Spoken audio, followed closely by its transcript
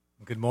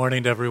Good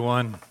morning to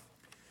everyone.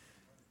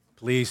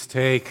 Please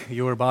take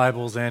your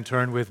Bibles and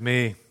turn with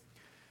me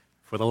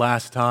for the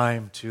last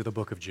time to the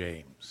book of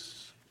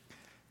James.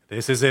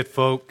 This is it,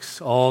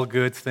 folks. All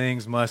good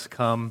things must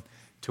come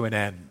to an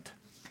end.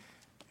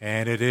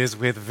 And it is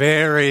with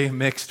very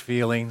mixed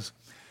feelings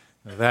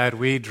that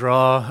we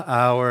draw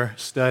our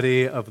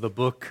study of the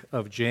book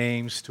of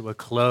James to a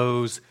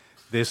close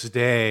this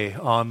day.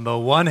 On the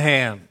one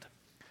hand,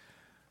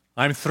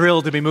 I'm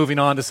thrilled to be moving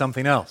on to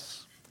something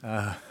else.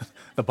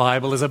 The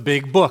Bible is a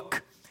big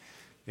book.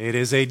 It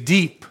is a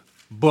deep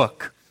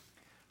book.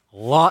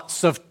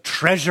 Lots of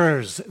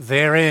treasures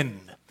therein.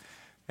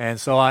 And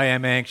so I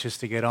am anxious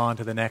to get on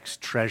to the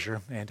next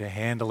treasure and to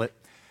handle it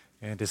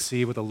and to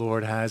see what the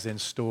Lord has in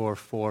store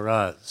for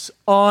us.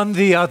 On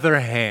the other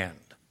hand,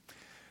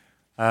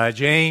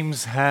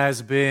 James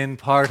has been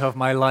part of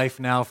my life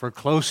now for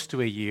close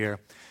to a year,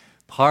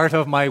 part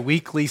of my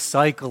weekly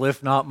cycle,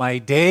 if not my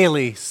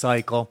daily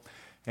cycle.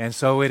 And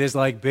so it is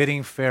like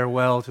bidding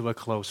farewell to a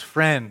close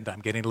friend. I'm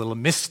getting a little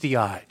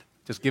misty-eyed.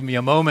 Just give me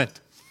a moment.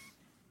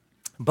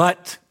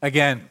 But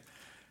again,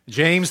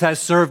 James has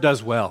served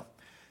us well,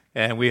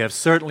 and we have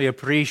certainly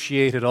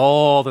appreciated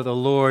all that the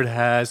Lord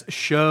has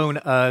shown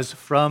us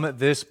from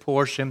this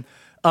portion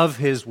of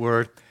His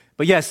Word.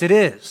 But yes, it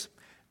is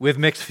with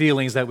mixed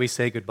feelings that we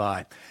say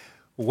goodbye.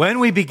 When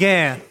we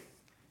began,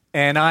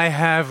 and I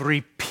have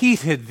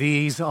repeated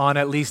these on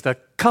at least a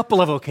couple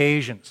of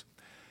occasions,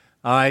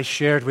 I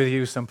shared with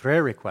you some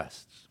prayer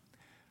requests.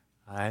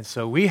 And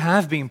so we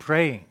have been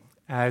praying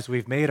as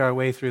we've made our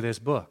way through this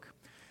book.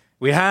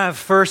 We have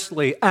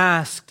firstly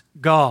asked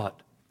God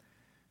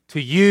to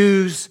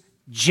use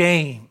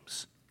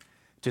James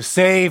to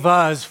save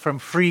us from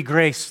free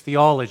grace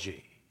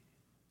theology.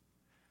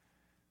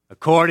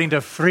 According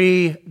to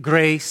free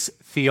grace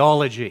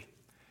theology,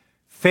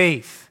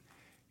 faith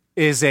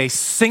is a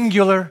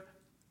singular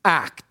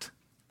act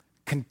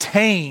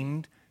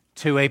contained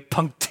to a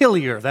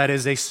punctiliar, that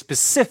is a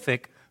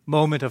specific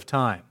moment of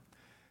time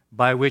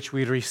by which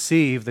we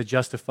receive the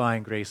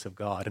justifying grace of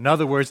God. In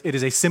other words, it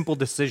is a simple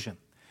decision.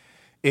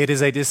 It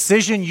is a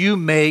decision you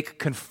make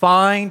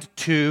confined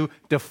to,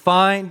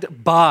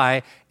 defined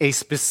by a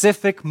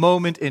specific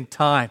moment in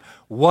time.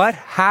 What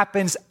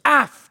happens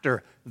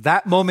after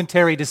that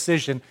momentary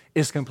decision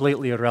is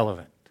completely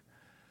irrelevant.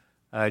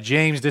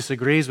 James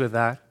disagrees with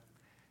that.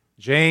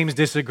 James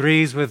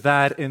disagrees with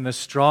that in the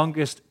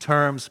strongest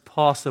terms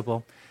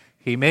possible.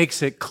 He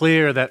makes it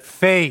clear that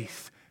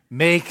faith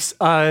makes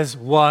us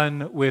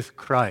one with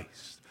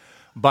Christ.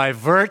 By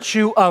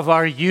virtue of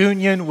our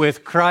union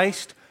with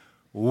Christ,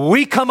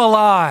 we come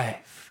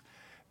alive.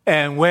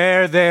 And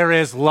where there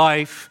is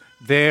life,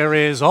 there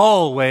is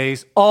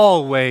always,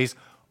 always,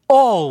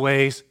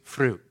 always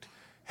fruit.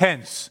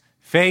 Hence,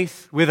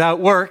 faith without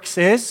works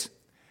is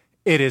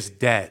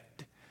dead.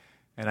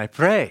 And I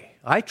pray,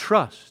 I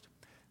trust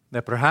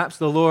that perhaps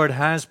the Lord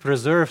has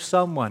preserved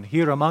someone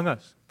here among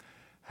us,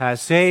 has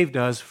saved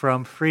us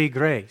from free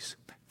grace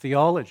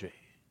theology.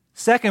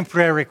 Second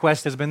prayer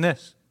request has been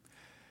this.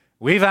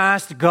 We've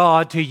asked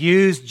God to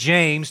use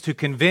James to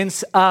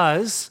convince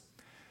us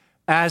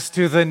as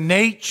to the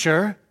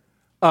nature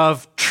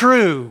of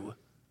true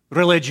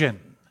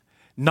religion,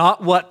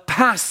 not what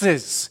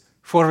passes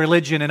for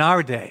religion in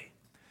our day.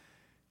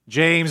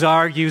 James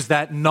argues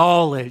that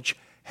knowledge,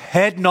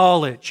 head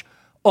knowledge,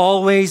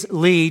 always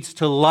leads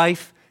to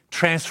life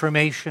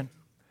transformation.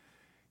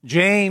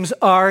 James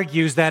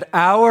argues that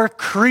our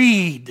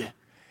creed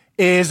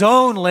is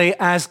only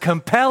as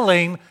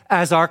compelling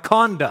as our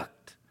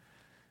conduct.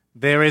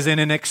 There is an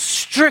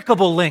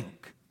inextricable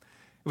link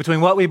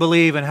between what we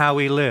believe and how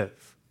we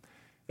live.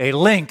 A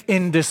link,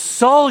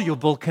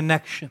 indissoluble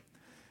connection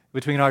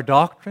between our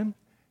doctrine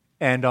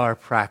and our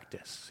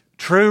practice.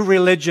 True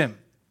religion,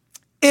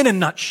 in a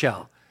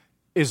nutshell,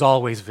 is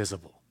always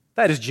visible.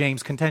 That is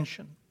James'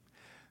 contention.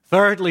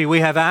 Thirdly,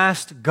 we have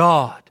asked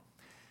God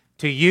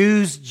to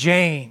use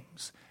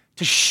James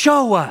to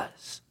show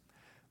us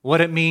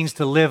what it means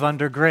to live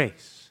under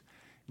grace.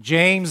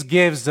 James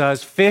gives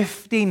us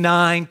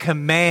 59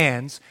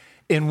 commands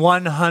in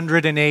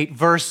 108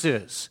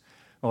 verses.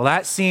 Well,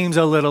 that seems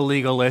a little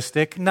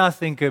legalistic.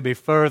 Nothing could be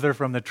further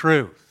from the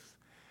truth.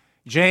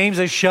 James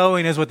is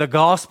showing us what the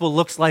gospel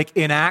looks like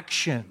in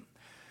action.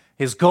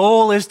 His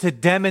goal is to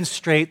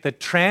demonstrate the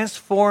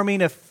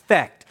transforming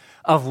effect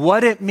of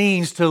what it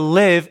means to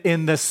live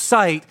in the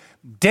sight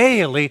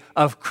daily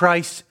of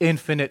Christ's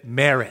infinite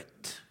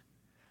merit.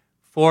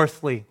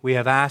 Fourthly, we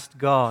have asked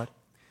God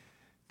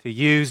to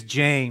use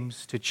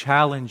James to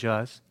challenge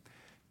us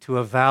to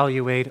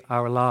evaluate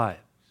our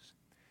lives.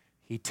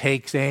 He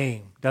takes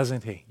aim,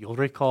 doesn't he? You'll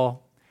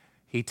recall,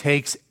 he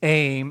takes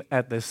aim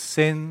at the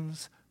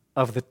sins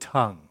of the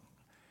tongue.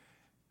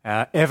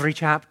 Every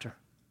chapter.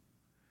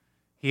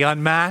 He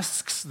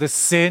unmasks the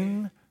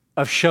sin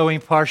of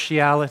showing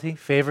partiality,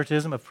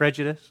 favoritism, of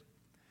prejudice,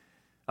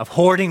 of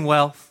hoarding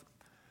wealth,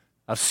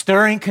 of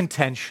stirring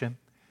contention.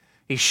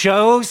 He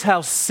shows how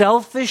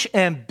selfish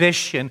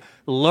ambition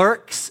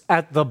lurks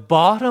at the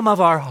bottom of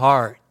our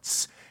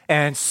hearts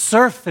and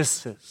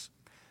surfaces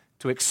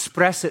to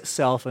express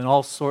itself in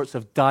all sorts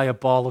of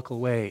diabolical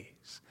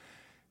ways.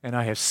 And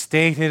I have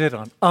stated it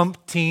on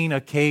umpteen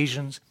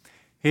occasions.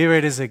 Here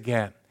it is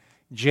again.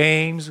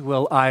 James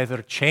will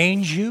either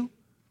change you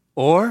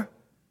or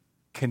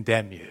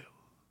condemn you.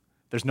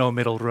 There's no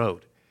middle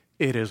road.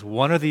 It is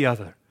one or the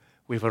other.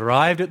 We've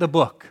arrived at the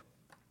book,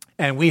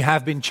 and we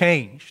have been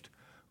changed,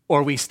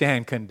 or we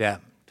stand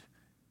condemned.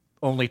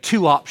 Only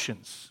two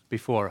options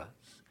before us.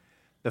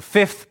 The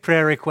fifth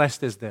prayer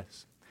request is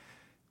this.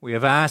 We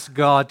have asked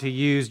God to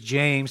use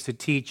James to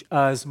teach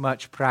us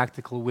much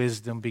practical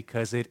wisdom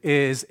because it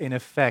is, in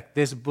effect,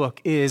 this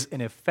book is,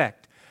 in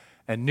effect,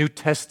 a New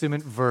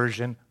Testament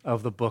version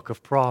of the book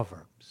of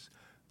Proverbs.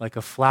 Like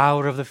a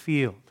flower of the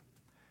field,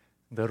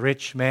 the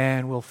rich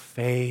man will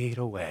fade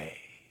away.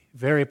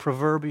 Very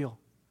proverbial.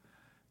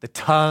 The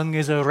tongue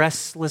is a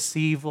restless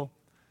evil,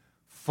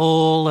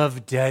 full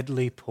of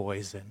deadly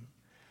poison.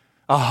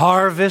 A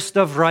harvest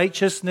of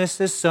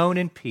righteousness is sown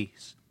in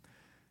peace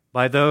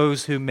by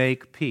those who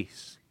make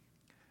peace.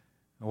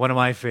 One of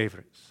my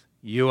favorites.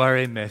 You are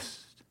a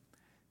mist.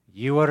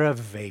 You are a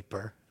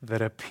vapor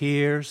that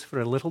appears for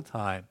a little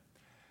time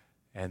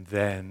and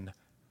then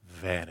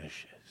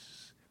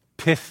vanishes.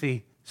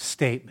 Pithy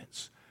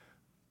statements,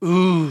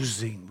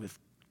 oozing with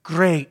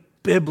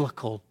great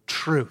biblical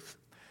truth.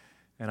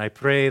 And I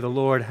pray the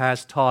Lord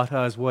has taught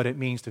us what it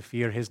means to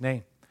fear His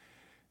name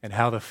and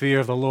how the fear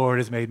of the Lord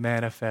is made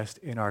manifest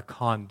in our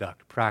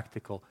conduct,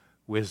 practical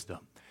wisdom.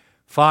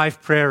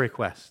 5 prayer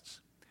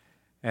requests.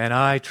 And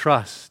I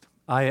trust,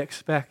 I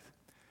expect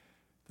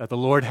that the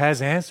Lord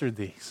has answered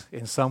these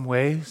in some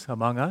ways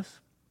among us.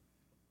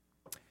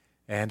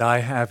 And I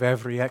have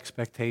every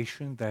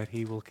expectation that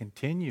He will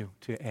continue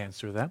to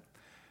answer them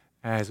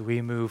as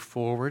we move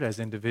forward as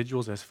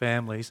individuals, as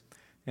families,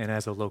 and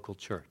as a local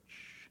church.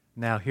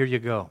 Now, here you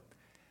go.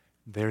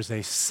 There's a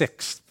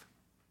 6th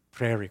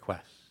prayer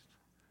request.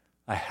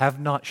 I have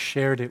not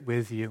shared it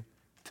with you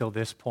till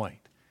this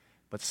point,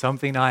 but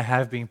something I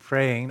have been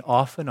praying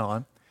off and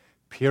on,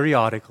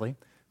 periodically,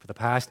 for the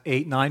past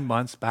 8-9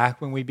 months,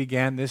 back when we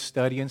began this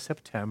study in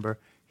September.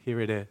 Here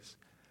it is.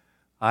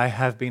 I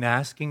have been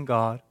asking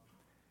God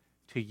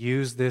to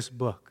use this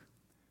book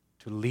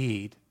to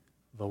lead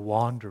the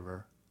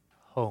wanderer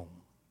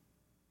home.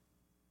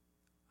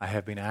 I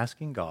have been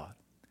asking God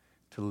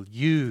to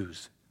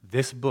use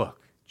this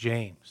book,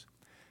 James,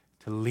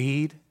 to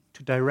lead,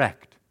 to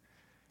direct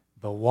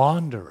the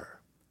wanderer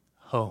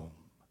home.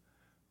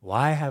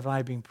 Why have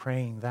I been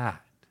praying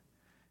that?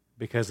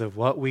 Because of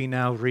what we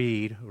now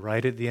read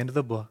right at the end of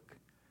the book,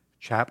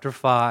 chapter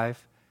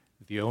 5,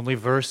 the only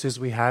verses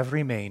we have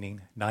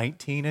remaining,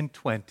 19 and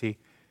 20.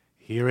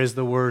 Here is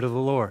the word of the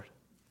Lord.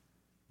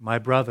 My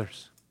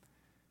brothers,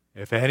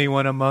 if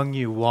anyone among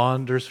you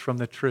wanders from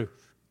the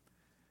truth,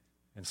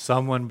 and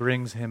someone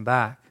brings him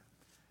back,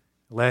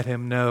 let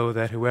him know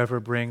that whoever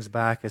brings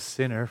back a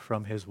sinner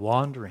from his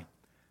wandering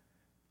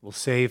will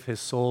save his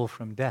soul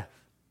from death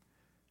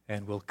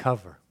and will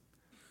cover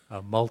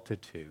a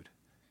multitude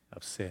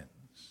of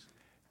sins.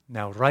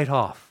 Now, right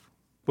off,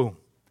 boom,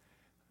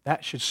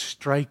 that should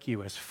strike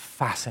you as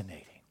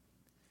fascinating.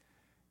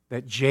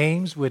 That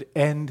James would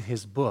end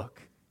his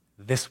book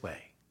this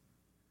way.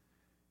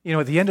 You know,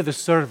 at the end of the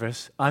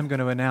service, I'm going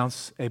to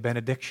announce a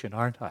benediction,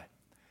 aren't I?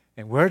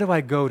 And where do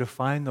I go to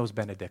find those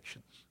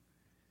benedictions?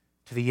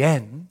 To the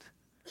end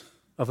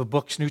of the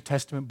books, New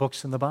Testament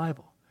books in the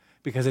Bible.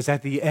 Because it's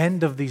at the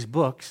end of these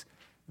books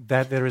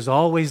that there is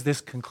always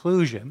this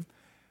conclusion,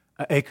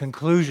 a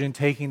conclusion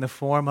taking the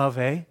form of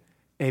a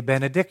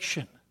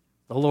benediction,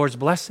 the Lord's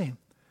blessing.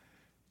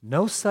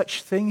 No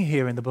such thing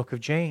here in the book of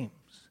James.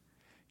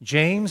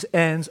 James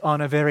ends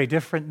on a very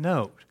different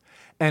note.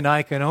 And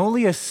I can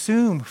only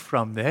assume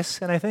from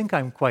this, and I think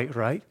I'm quite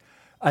right,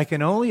 I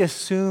can only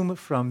assume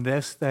from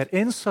this that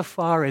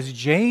insofar as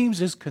James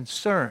is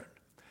concerned,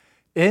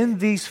 in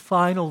these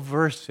final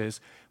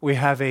verses, we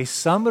have a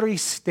summary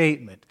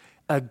statement,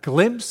 a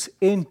glimpse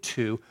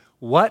into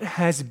what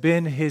has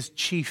been his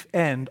chief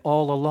end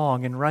all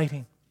along in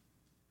writing.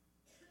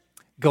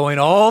 Going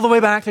all the way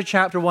back to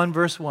chapter 1,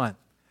 verse 1,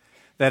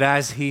 that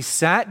as he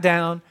sat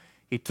down,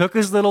 he took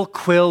his little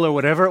quill or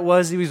whatever it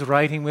was he was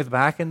writing with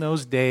back in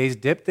those days,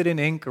 dipped it in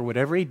ink or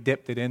whatever he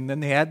dipped it in.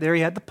 Then he had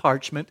the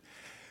parchment,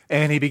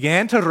 and he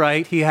began to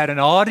write. He had an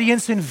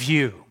audience in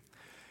view,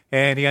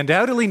 and he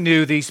undoubtedly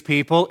knew these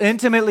people,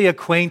 intimately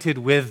acquainted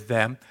with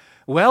them,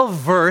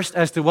 well-versed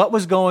as to what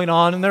was going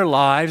on in their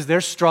lives,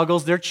 their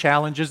struggles, their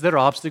challenges, their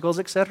obstacles,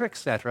 etc.,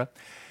 etc.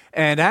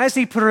 And as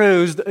he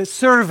perused,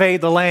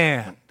 surveyed the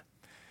land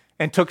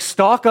and took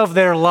stock of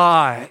their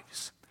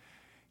lives,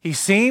 he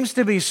seems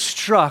to be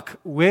struck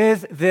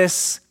with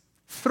this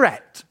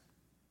threat,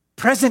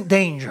 present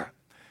danger,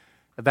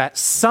 that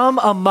some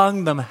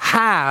among them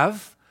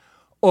have,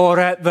 or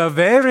at the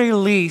very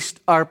least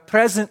are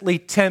presently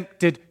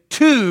tempted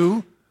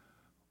to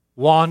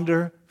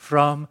wander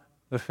from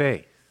the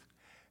faith.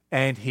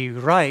 And he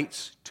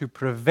writes to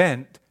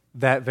prevent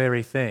that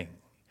very thing.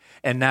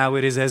 And now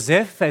it is as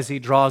if, as he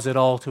draws it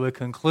all to a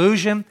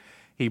conclusion,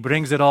 he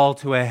brings it all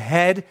to a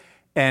head,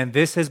 And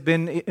this has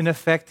been, in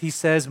effect, he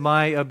says,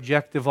 my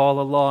objective all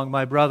along.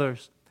 My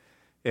brothers,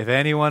 if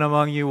anyone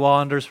among you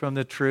wanders from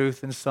the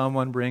truth and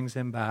someone brings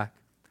him back,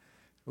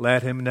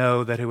 let him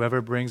know that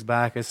whoever brings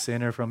back a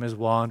sinner from his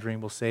wandering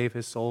will save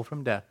his soul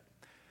from death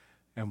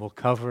and will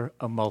cover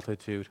a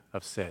multitude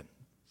of sins.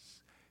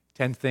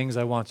 10 things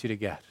I want you to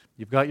get.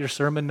 You've got your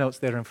sermon notes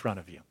there in front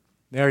of you.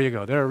 There you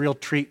go. They're a real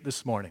treat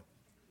this morning.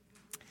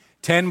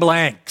 10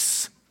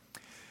 blanks.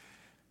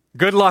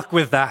 Good luck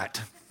with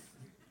that.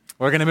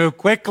 We're going to move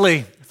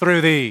quickly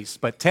through these,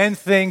 but 10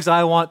 things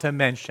I want to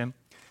mention,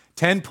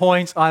 10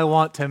 points I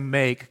want to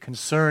make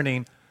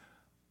concerning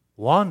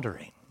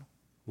wandering.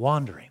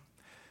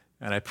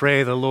 And I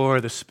pray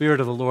the Spirit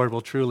of the Lord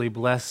will truly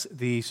bless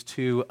these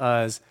to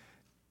us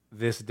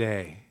this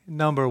day.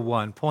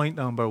 Point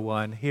number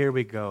one, here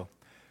we go.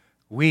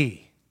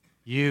 We,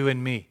 you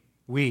and me,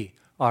 we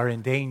are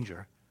in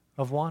danger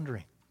of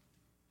wandering.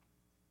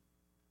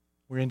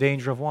 We're in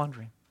danger of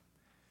wandering.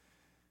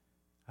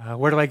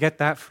 Where do I get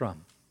that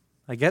from?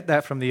 I get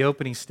that from the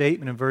opening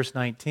statement in verse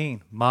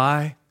 19.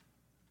 My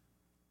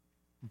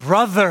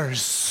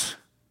brothers.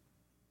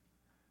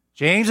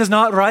 James is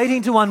not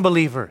writing to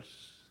unbelievers.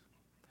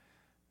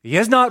 He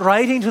is not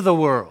writing to the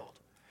world.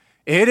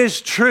 It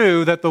is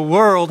true that the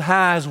world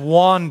has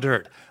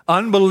wandered.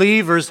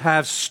 Unbelievers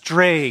have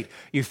strayed.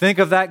 You think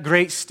of that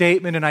great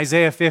statement in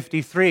Isaiah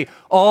 53.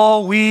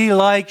 All we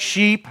like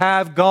sheep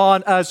have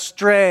gone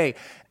astray.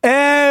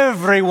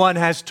 Everyone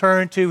has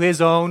turned to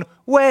his own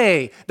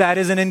way. That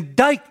is an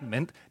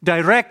indictment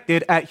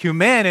directed at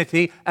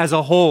humanity as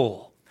a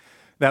whole.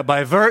 That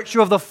by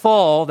virtue of the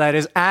fall, that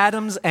is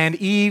Adam's and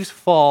Eve's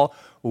fall,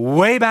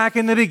 way back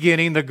in the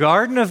beginning, the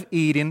Garden of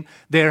Eden,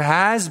 there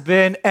has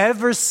been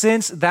ever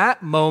since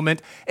that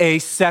moment a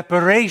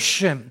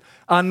separation,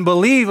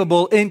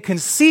 unbelievable,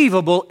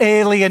 inconceivable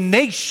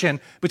alienation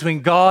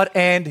between God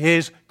and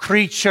his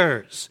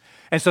creatures.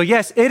 And so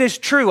yes, it is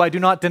true, I do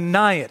not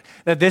deny it,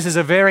 that this is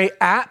a very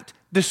apt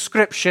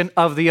description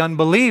of the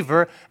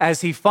unbeliever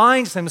as he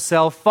finds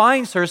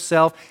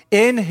herself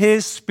in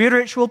his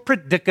spiritual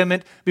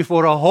predicament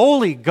before a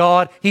holy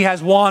God. He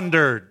has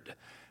wandered.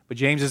 But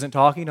James isn't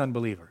talking to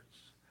unbelievers.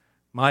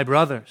 My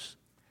brothers,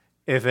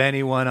 if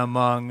anyone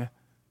among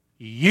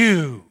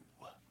you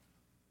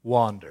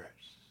wanders,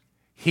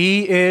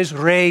 he is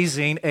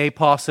raising a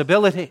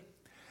possibility.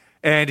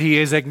 And he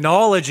is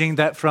acknowledging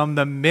that from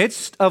the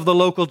midst of the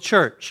local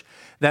church,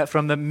 that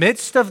from the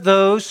midst of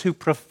those who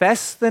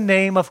profess the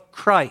name of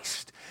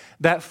Christ,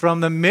 that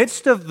from the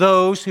midst of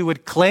those who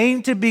would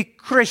claim to be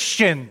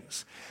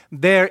Christians,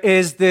 there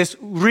is this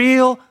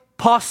real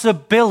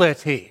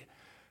possibility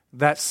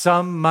that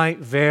some might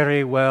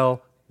very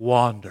well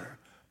wander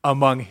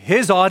among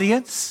his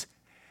audience,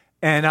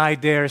 and I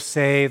dare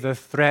say the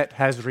threat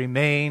has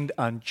remained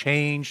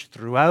unchanged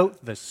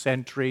throughout the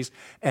centuries,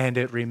 and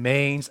it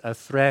remains a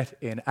threat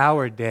in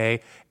our day,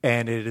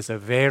 and it is a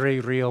very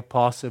real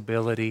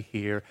possibility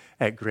here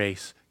at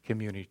Grace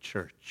Community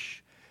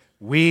Church.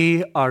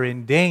 We are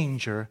in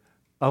danger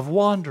of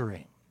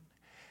wandering.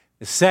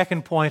 The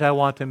second point I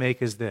want to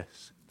make is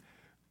this.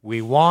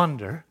 We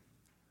wander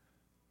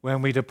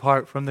when we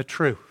depart from the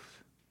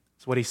truth.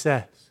 That's what he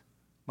says.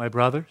 My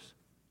brothers,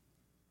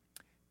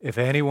 if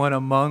anyone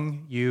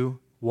among you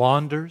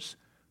wanders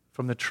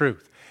from the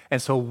truth.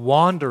 And so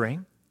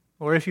wandering,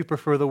 or if you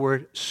prefer the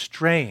word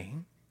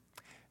straying,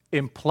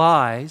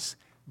 implies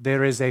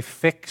there is a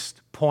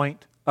fixed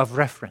point of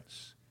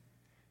reference.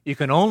 You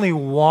can only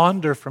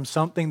wander from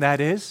something that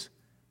is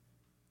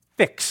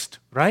fixed,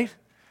 right?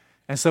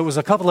 And so it was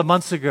a couple of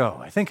months ago,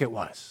 I think it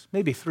was,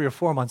 maybe 3 or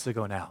 4 months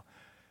ago now,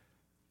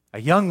 a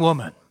young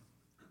woman,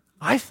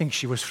 I think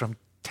she was from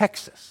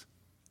Texas,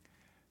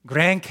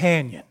 Grand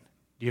Canyon.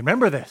 Do you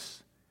remember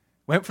this?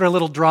 Went for a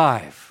little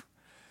drive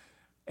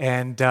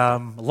and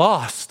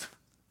lost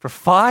for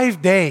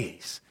 5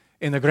 days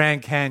in the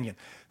Grand Canyon.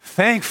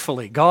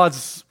 Thankfully,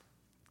 God's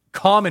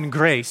common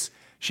grace,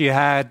 she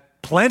had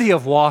plenty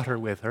of water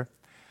with her,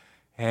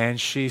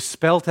 and she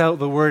spelt out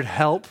the word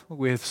help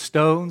with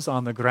stones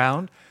on the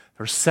ground.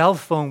 Her cell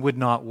phone would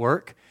not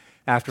work.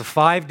 After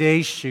 5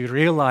 days, she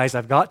realized,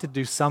 I've got to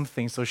do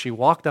something. So she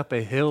walked up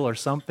a hill or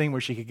something where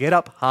she could get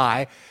up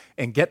high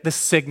and get the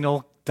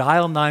signal,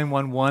 dial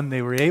 911.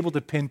 They were able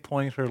to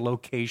pinpoint her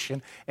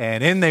location,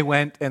 and in they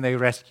went and they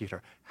rescued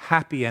her.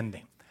 Happy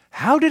ending.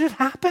 How did it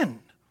happen?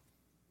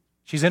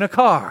 She's in a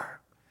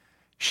car.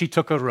 She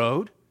took a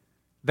road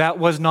that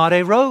was not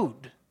a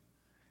road.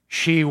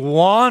 She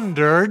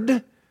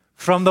wandered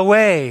from the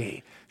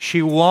way.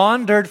 She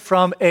wandered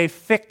from a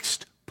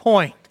fixed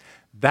point.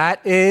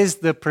 That is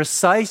the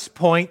precise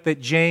point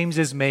that James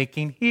is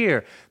making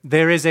here.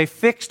 There is a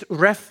fixed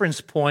reference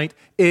point.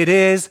 It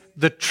is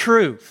the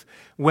truth.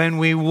 When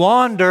we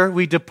wander,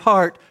 we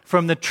depart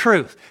from the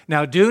truth.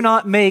 Now, do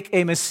not make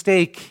a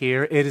mistake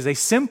here. It is a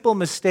simple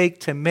mistake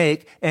to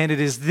make, and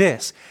it is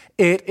this.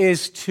 It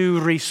is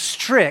to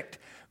restrict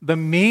the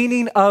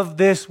meaning of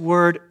this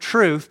word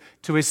truth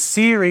to a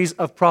series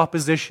of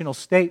propositional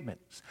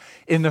statements.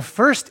 In the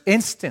first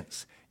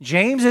instance,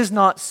 James is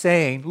not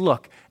saying,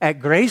 look, at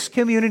Grace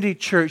Community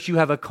Church, you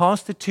have a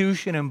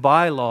constitution and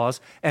bylaws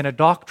and a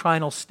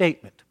doctrinal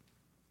statement.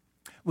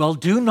 Well,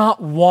 do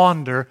not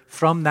wander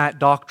from that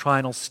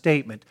doctrinal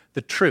statement,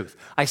 the truth.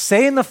 I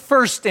say in the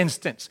first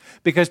instance,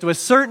 because to a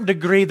certain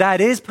degree, that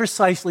is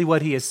precisely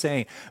what he is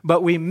saying.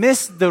 But we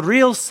miss the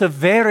real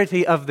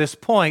severity of this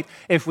point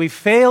if we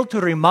fail to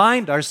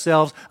remind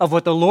ourselves of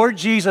what the Lord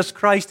Jesus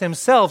Christ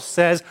himself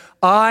says,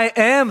 I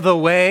am the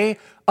way,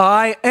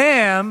 I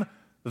am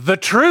the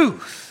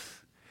truth.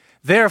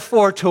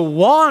 Therefore, to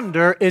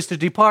wander is to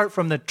depart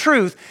from the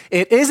truth.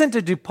 It isn't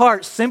to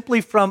depart simply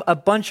from a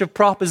bunch of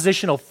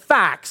propositional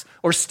facts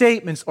or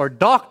statements or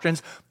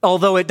doctrines,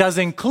 although it does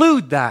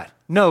include that.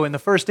 No, in the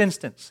first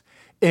instance,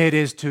 it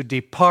is to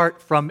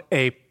depart from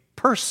a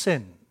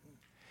person.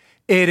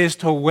 It is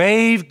to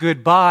wave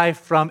goodbye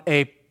from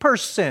a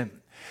person.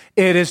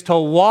 It is to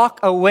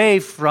walk away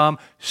from,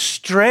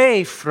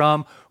 stray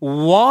from,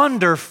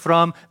 wander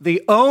from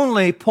the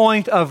only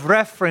point of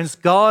reference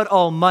God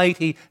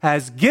Almighty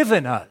has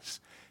given us,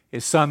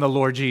 His Son, the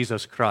Lord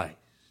Jesus Christ.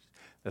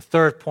 The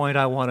third point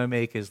I want to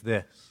make is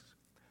this.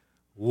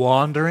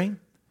 Wandering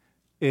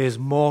is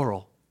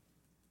moral.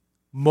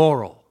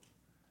 Moral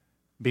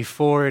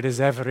before it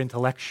is ever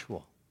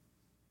intellectual.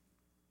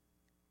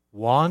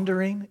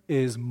 Wandering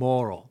is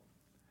moral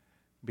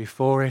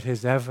before it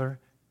is ever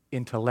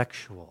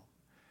intellectual.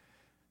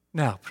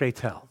 Now, pray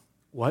tell,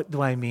 what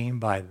do I mean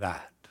by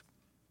that?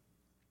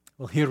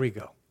 Well, here we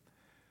go.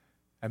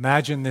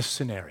 Imagine this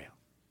scenario.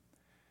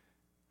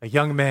 A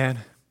young man,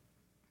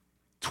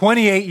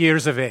 28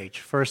 years of age,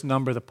 first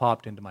number that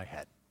popped into my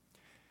head.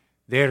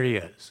 There he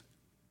is,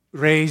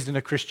 raised in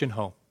a Christian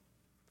home,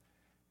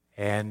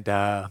 and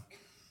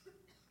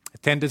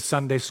attended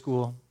Sunday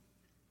school,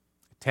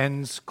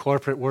 attends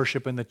corporate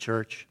worship in the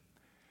church,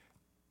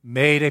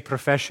 made a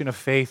profession of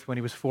faith when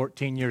he was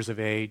 14 years of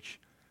age,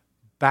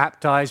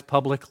 baptized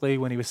publicly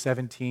when he was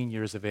 17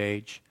 years of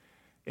age,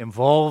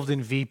 involved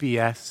in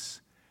VBS,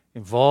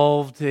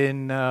 involved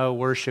in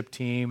worship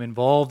team,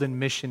 involved in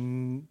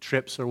mission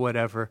trips or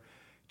whatever.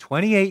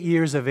 28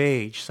 years of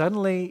age,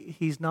 suddenly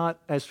he's not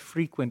as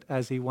frequent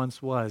as he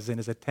once was in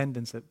his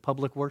attendance at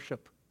public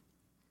worship.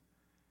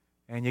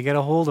 And you get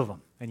a hold of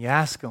him and you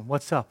ask him,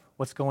 what's up?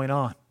 What's going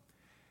on?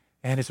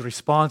 And his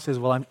response is,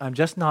 well, I'm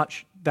just not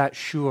that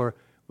sure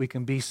we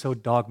can be so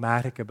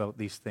dogmatic about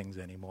these things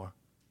anymore.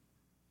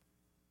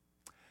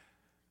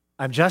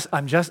 I'm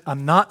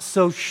not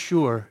so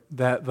sure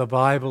that the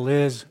Bible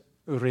is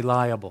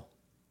reliable.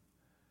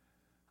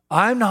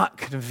 I'm not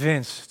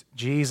convinced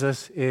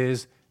Jesus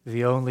is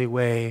the only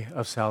way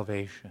of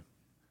salvation.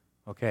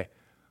 Okay,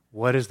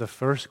 what is the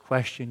first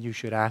question you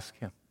should ask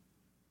him?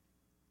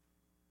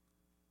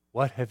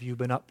 What have you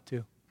been up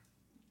to?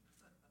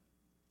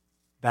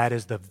 That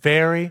is the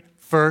very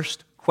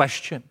first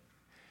question.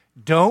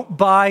 Don't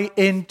buy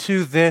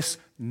into this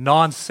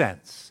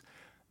nonsense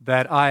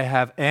that I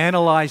have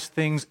analyzed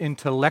things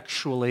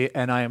intellectually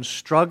and I am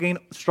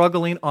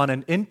struggling on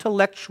an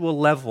intellectual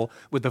level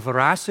with the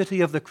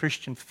veracity of the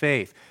Christian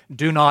faith.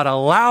 Do not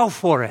allow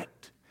for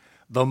it.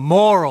 The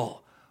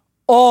moral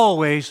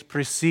always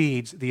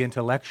precedes the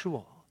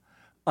intellectual.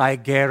 I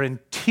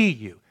guarantee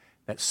you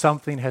that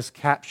something has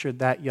captured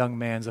that young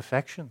man's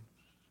affection.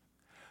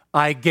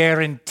 I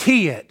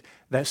guarantee it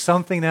that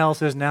something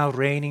else is now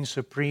reigning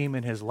supreme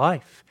in his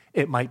life.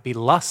 It might be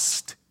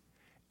lust.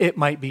 It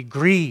might be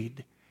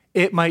greed.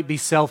 It might be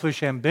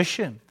selfish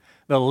ambition.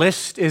 The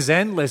list is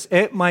endless.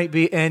 It might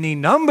be any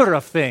number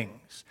of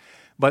things.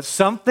 But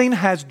something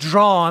has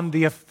drawn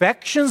the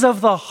affections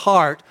of the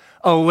heart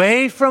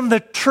away from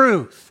the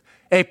truth.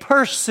 A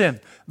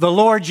person, the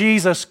Lord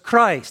Jesus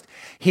Christ.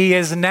 He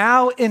is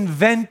now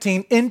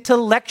inventing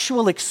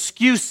intellectual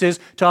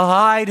excuses to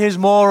hide his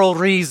moral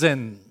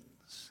reasons.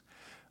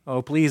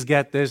 Oh, please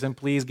get this and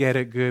please get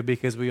it good,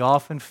 because we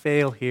often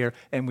fail here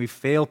and we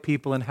fail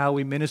people in how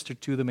we minister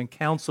to them and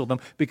counsel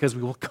them because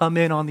we will come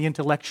in on the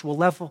intellectual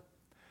level.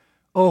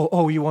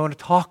 Oh, you want to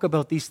talk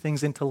about these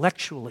things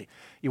intellectually.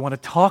 You want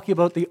to talk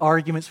about the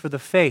arguments for the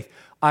faith.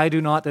 I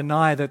do not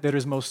deny that there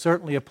is most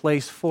certainly a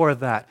place for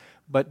that.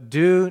 But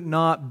do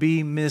not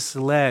be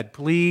misled.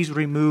 Please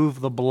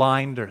remove the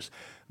blinders.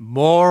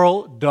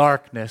 Moral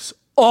darkness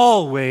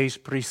always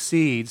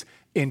precedes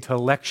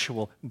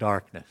intellectual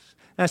darkness.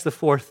 That's the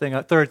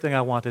third thing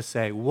I want to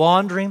say.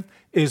 Wandering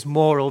is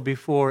moral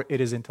before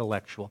it is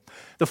intellectual.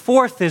 The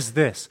fourth is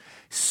this.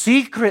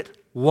 Secret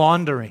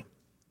wandering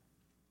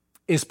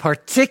is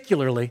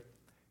particularly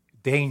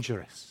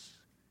dangerous.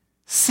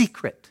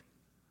 Secret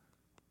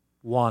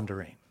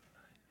wandering.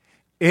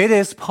 It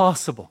is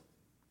possible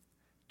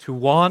to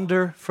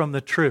wander from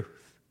the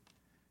truth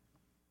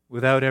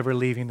without ever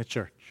leaving the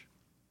church.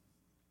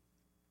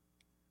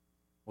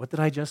 What did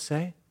I just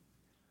say?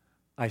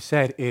 I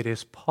said it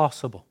is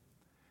possible.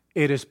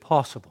 It is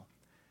possible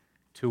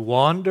to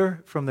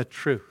wander from the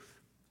truth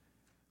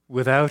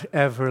without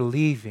ever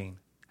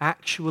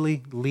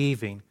actually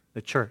leaving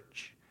the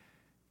church.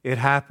 It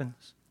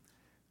happens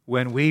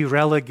when we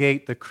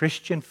relegate the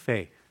Christian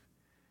faith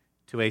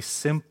to a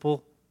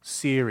simple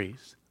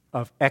series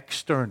of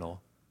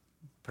external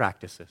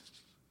practices.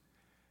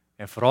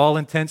 And for all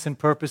intents and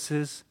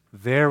purposes,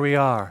 there we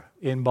are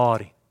in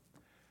body.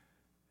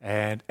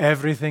 And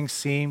everything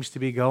seems to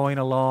be going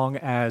along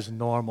as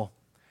normal.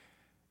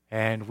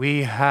 And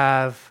we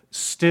have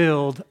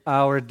stilled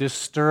our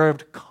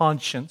disturbed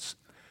conscience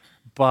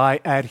by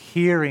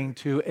adhering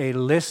to a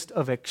list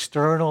of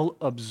external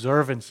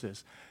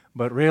observances.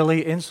 But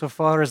really,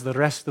 insofar as the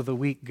rest of the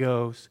week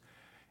goes,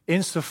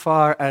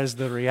 insofar as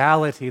the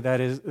reality,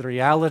 that is, the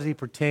reality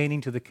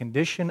pertaining to the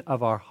condition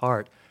of our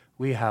heart,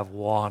 we have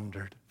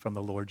wandered from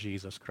the Lord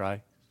Jesus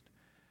Christ.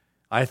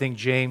 I think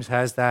James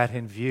has that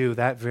in view,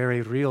 that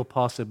very real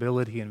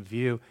possibility in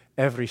view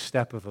every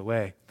step of the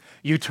way.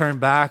 You turn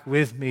back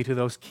with me to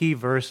those key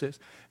verses.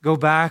 Go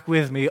back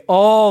with me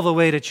all the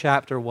way to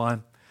chapter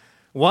 1.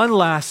 One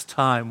last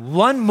time,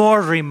 one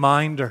more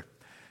reminder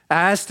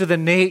as to the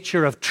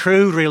nature of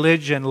true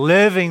religion,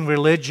 living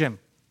religion.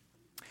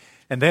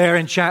 And there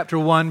in chapter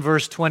 1,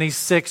 verse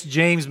 26,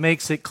 James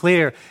makes it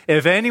clear,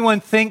 if anyone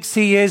thinks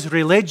he is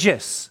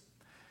religious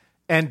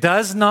and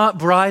does not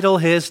bridle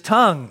his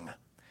tongue,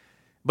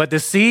 but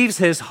deceives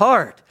his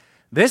heart,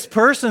 this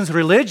person's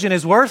religion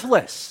is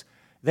worthless.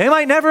 They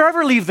might never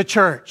ever leave the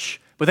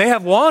church, but they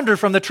have wandered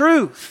from the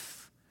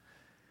truth.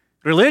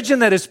 Religion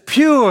that is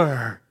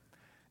pure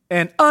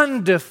and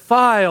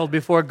undefiled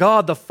before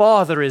God the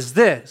Father is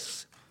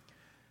this: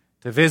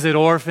 to visit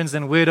orphans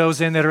and widows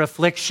in their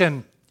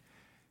affliction,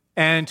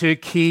 and to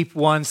keep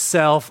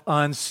oneself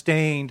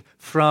unstained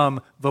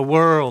from the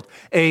world.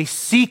 A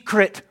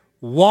secret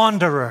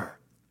wanderer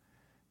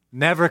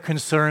never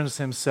concerns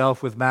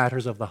himself with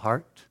matters of the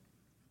heart.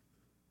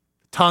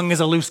 Tongue is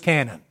a loose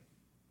cannon.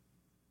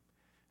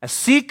 A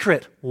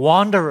secret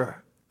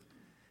wanderer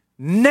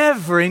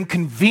never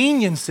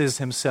inconveniences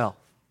himself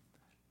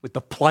with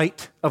the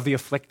plight of the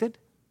afflicted.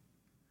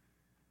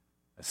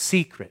 A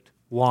secret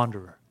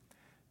wanderer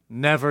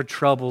never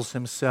troubles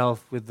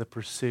himself with the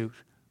pursuit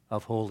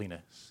of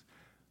holiness.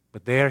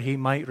 But there he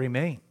might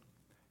remain.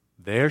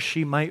 There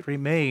she might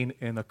remain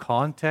in the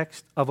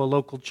context of a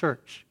local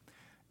church,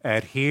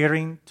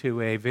 adhering to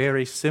a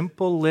very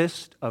simple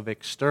list of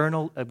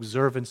external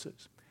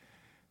observances.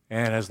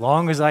 And as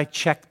long as I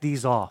check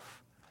these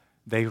off,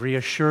 they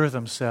reassure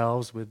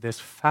themselves with this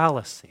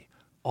fallacy: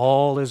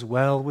 all is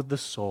well with the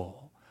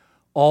soul.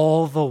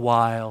 All the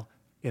while,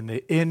 in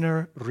the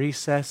inner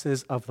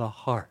recesses of the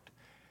heart,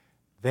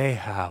 they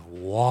have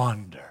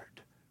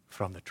wandered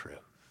from the truth,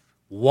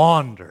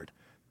 wandered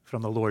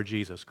from the Lord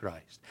Jesus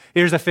Christ.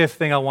 Here's the fifth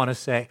thing I want to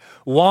say.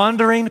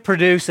 Wandering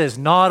produces,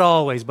 not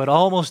always, but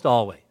almost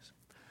always,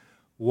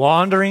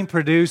 wandering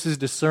produces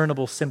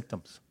discernible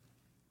symptoms.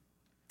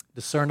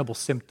 Discernible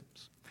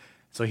symptoms.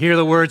 So hear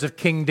the words of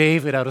King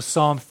David out of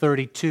Psalm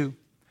 32.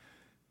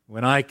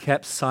 When I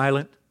kept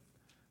silent,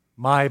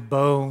 my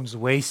bones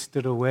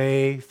wasted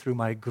away through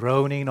my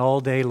groaning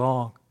all day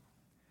long.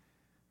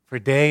 For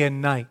day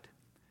and night,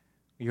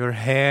 your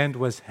hand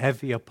was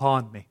heavy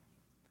upon me.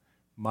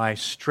 My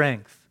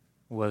strength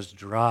was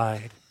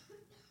dried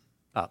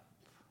up.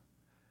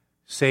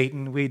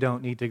 Satan, we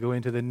don't need to go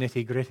into the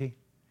nitty-gritty,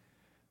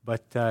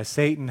 but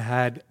Satan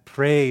had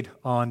preyed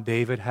on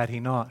David, had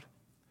he not?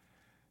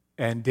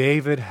 And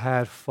David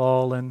had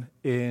fallen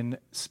in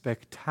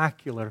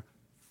spectacular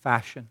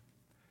fashion.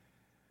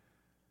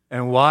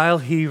 And while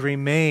he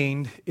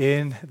remained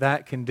in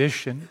that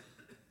condition,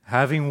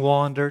 having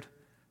wandered,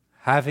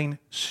 having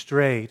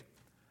strayed,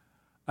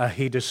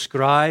 he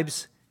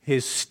describes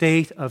his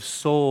state of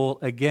soul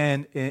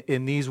again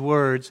in these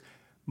words: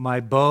 my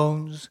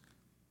bones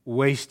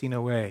wasting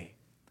away,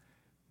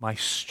 my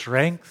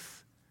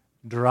strength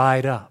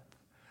dried up,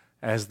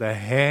 as the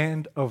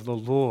hand of the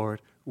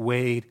Lord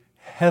weighed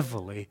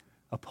heavily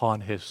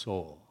upon his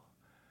soul.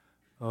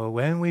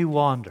 When we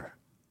wander,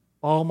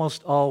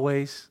 almost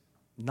always,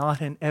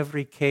 not in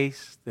every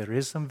case, there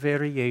is some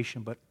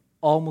variation, but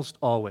almost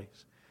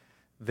always,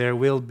 there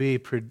will be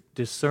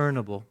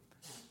discernible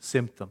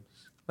symptoms.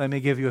 Let me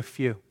give you a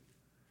few.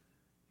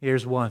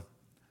 Here's one.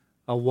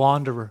 A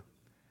wanderer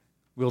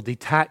will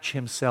detach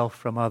himself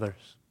from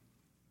others.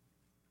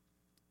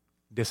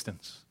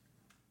 Distance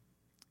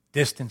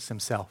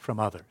himself from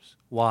others.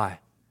 Why?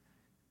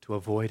 To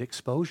avoid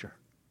exposure.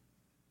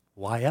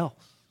 Why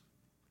else?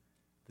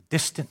 The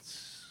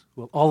distance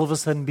will all of a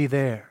sudden be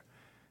there.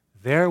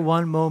 There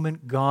one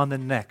moment, gone the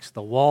next.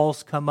 The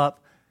walls come up.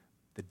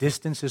 The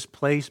distance is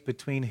placed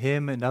between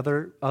him and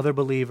other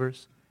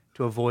believers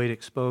to avoid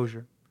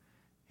exposure.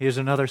 Here's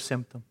another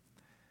symptom.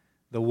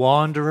 The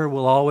wanderer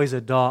will always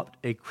adopt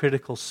a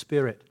critical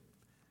spirit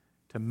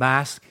to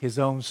mask his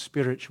own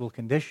spiritual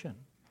condition.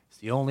 It's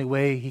the only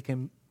way he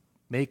can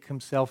make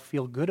himself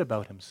feel good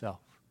about himself.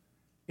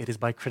 It is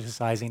by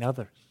criticizing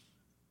others.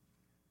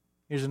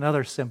 Here's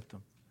another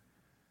symptom.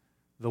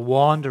 The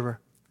wanderer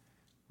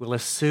will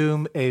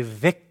assume a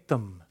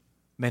victim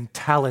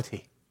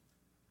mentality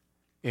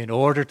in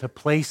order to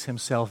place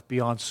himself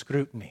beyond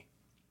scrutiny.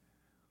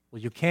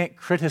 Well, you can't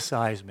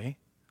criticize me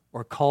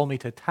or call me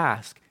to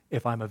task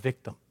if I'm a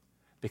victim,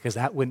 because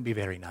that wouldn't be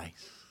very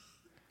nice.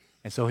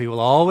 And so he will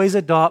always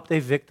adopt a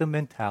victim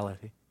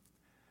mentality.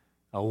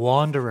 A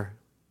wanderer,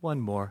 one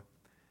more,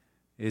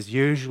 is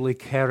usually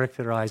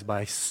characterized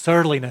by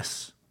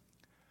surliness,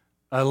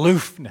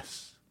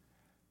 aloofness,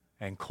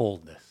 and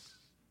coldness.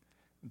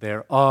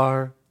 There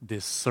are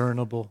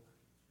discernible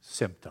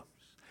symptoms.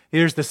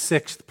 Here's the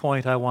sixth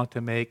point I want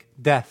to make.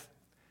 Death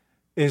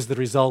is the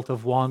result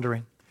of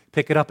wandering.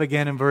 Pick it up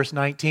again in verse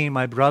 19.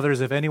 My brothers,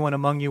 if anyone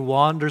among you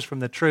wanders from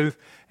the truth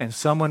and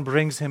someone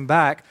brings him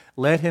back,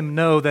 let him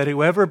know that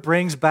whoever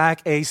brings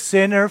back a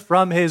sinner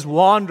from his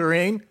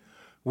wandering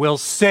will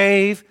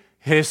save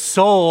his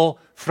soul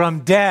from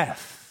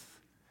death.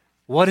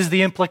 What is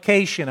the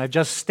implication? I've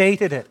just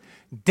stated it.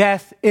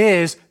 Death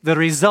is the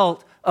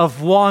result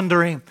of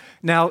wandering.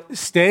 Now,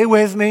 stay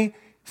with me,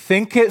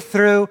 think it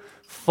through,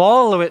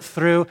 follow it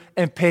through,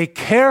 and pay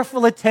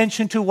careful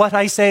attention to what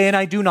I say and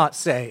I do not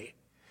say.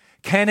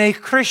 Can a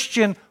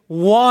Christian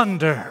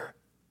wander?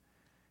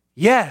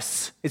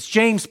 Yes, it's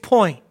James'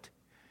 point.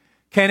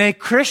 Can a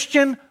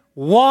Christian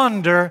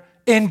wander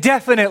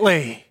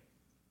indefinitely?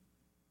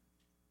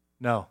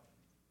 No.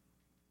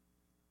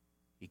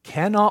 He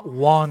cannot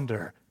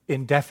wander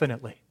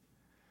indefinitely.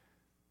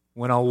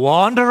 When a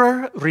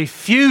wanderer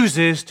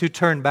refuses to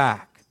turn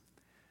back,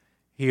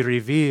 he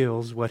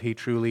reveals what he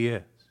truly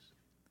is.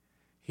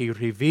 He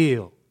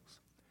reveals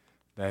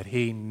that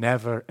he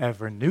never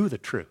ever knew the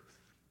truth.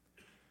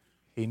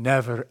 He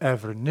never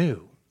ever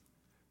knew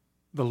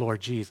the Lord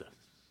Jesus.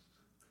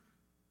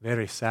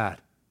 Very sad.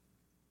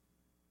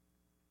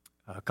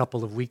 A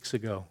couple of weeks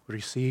ago,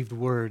 received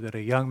word that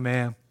a young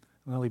man,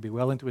 well, he'd be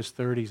well into his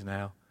 30s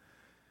now,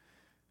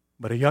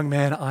 but a young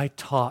man I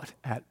taught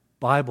at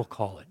Bible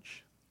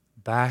college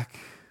back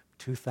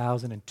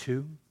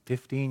 2002,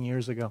 15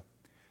 years ago,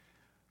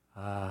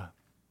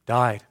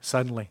 died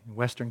suddenly in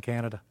Western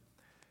Canada.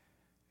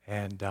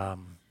 And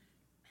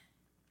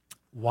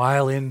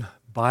while in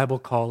Bible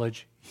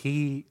college,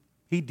 he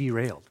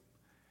derailed.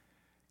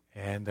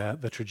 And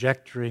the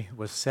trajectory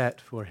was set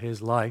for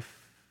his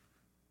life.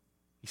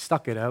 He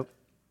stuck it out,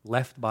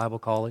 left Bible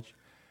college,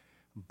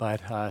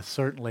 but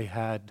certainly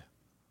had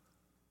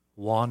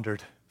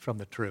wandered from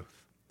the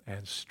truth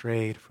and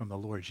strayed from the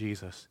Lord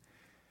Jesus.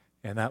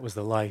 And that was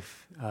the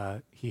life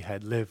he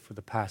had lived for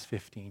the past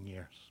 15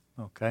 years.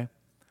 Okay?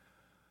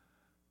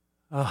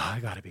 Oh, I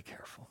got to be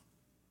careful.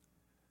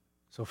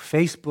 So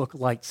Facebook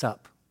lights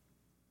up.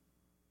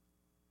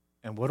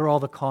 And what are all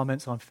the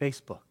comments on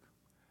Facebook?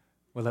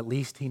 Well, at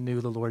least he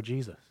knew the Lord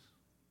Jesus.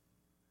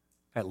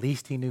 At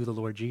least he knew the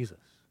Lord Jesus.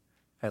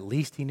 At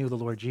least he knew the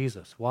Lord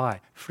Jesus.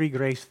 Why? Free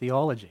grace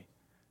theology.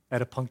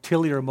 At a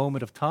punctiliar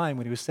moment of time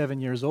when he was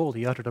 7 years old,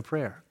 he uttered a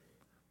prayer.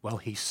 Well,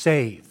 he's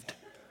saved.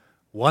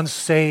 Once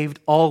saved,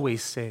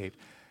 always saved.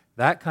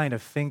 That kind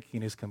of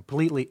thinking is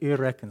completely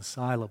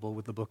irreconcilable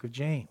with the book of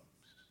James.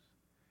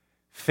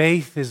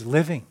 Faith is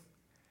living.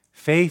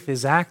 Faith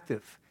is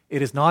active.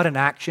 It is not an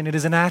action, it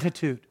is an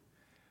attitude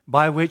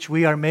by which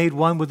we are made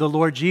one with the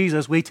Lord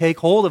Jesus. We take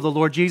hold of the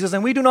Lord Jesus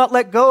and we do not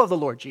let go of the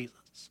Lord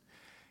Jesus.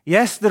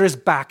 Yes, there is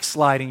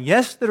backsliding.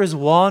 Yes, there is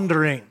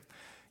wandering.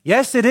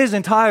 Yes, it is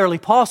entirely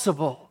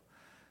possible.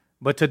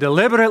 But to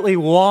deliberately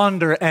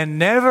wander and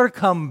never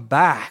come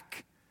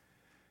back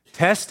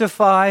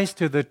testifies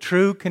to the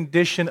true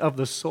condition of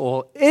the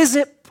soul. Is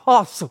it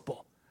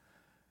possible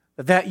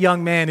that that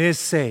young man is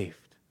saved?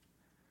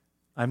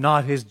 I'm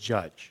not his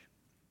judge,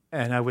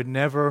 and I would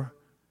never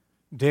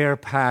dare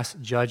pass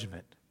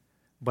judgment.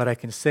 But I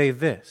can say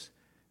this,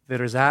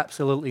 there is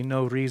absolutely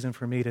no reason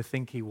for me to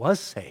think he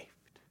was saved.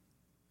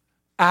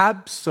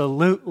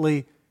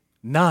 Absolutely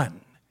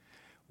none.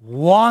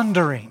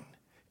 Wandering,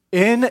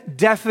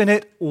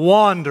 indefinite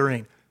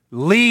wandering,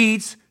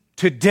 leads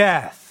to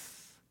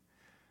death.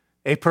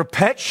 A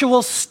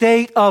perpetual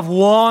state of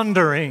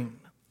wandering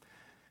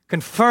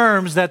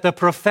confirms that the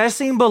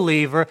professing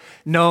believer,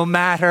 no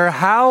matter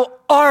how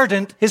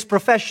ardent his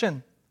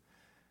profession,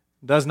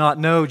 does not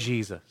know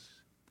Jesus.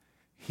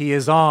 He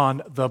is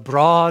on the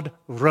broad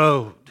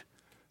road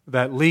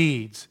that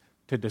leads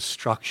to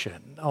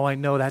destruction. Oh, I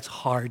know that's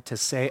hard to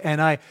say,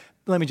 and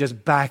let me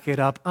just back it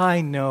up.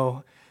 I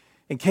know,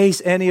 in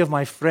case any of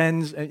my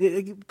friends,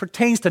 it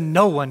pertains to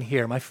no one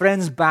here, my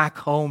friends back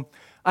home,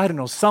 I don't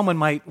know, someone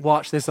might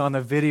watch this on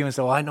the video and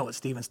say, I know what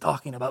Stephen's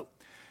talking about,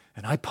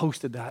 and I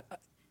posted that.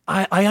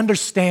 I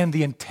understand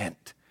the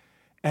intent,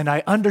 and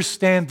I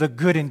understand the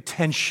good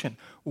intention,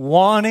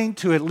 wanting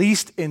to at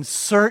least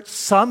insert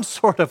some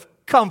sort of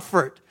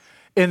comfort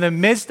in the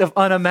midst of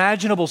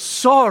unimaginable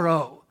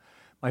sorrow.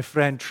 My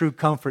friend, true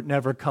comfort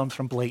never comes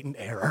from blatant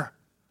error.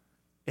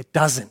 It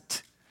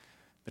doesn't.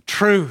 The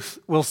truth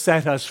will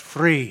set us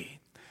free.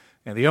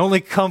 And the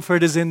only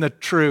comfort is in the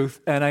truth.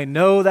 And I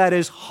know that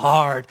is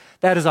hard.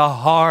 That is a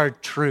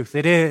hard truth.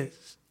 It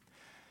is.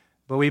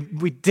 But we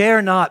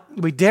dare not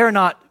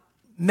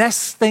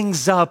mess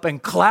things up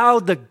and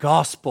cloud the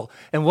gospel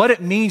and what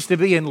it means to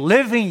be in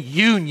living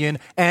union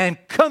and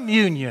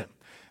communion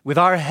with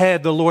our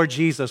head, the Lord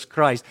Jesus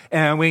Christ.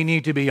 And we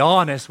need to be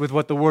honest with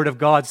what the Word of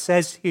God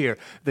says here.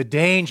 The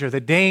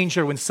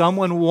danger when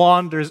someone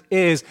wanders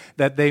is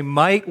that they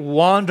might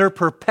wander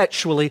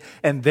perpetually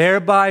and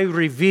thereby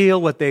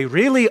reveal what they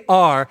really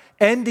are,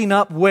 ending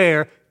up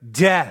where?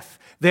 Death.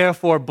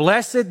 Therefore,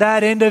 blessed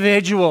that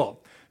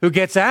individual who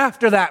gets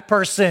after that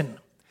person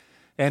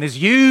and is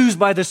used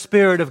by the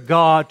Spirit of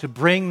God to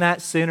bring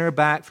that sinner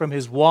back from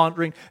his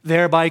wandering,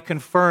 thereby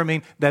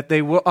confirming that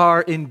they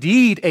are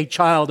indeed a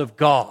child of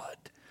God.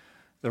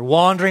 Their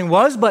wandering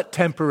was but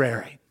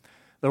temporary.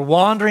 Their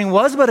wandering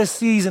was but a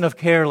season of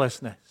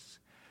carelessness.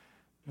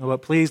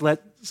 But please,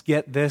 let's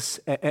get this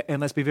and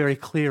let's be very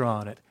clear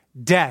on it.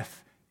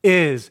 Death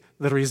is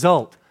the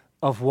result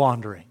of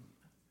wandering.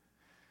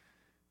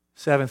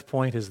 Seventh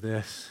point is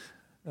this.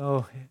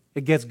 Oh,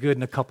 it gets good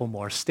in a couple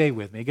more. Stay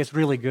with me. It gets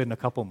really good in a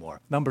couple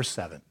more. Number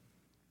 7.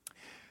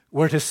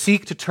 We're to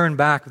seek to turn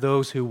back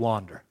those who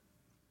wander.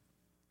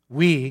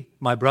 We,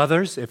 my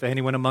brothers, if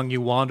anyone among you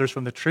wanders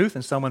from the truth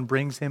and someone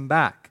brings him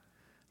back,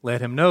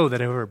 let him know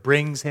that whoever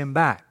brings him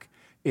back,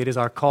 it is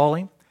our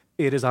calling,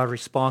 it is our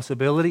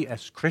responsibility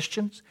as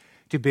Christians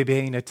to be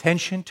paying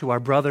attention to our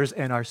brothers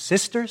and our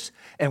sisters,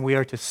 and we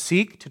are to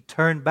seek to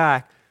turn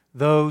back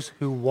those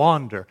who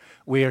wander.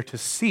 We are to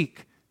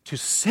seek to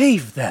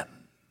save them.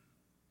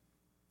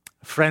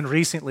 A friend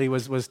recently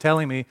was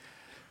telling me,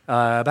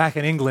 back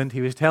in England,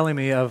 he was telling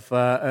me of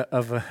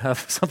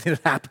something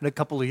that happened a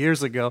couple of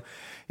years ago.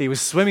 He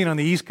was swimming on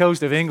the east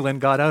coast of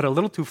England, got out a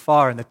little too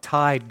far, and the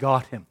tide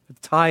got him. The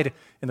tide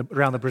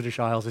around the British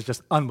Isles is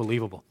just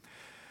unbelievable.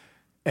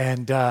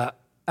 And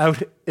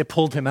it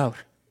pulled him out.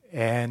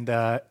 And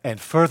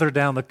further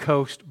down the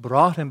coast,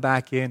 brought him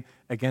back in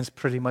against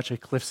pretty much a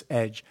cliff's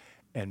edge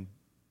and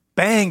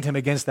banged him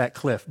against that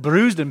cliff,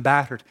 bruised and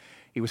battered.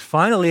 He was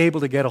finally able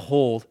to get a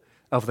hold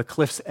of the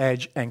cliff's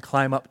edge and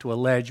climb up to a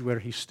ledge where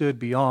he stood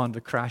beyond the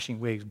crashing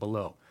waves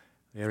below.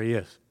 There he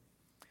is.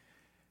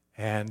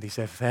 And he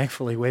said,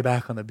 thankfully, way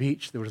back on the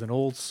beach, there was an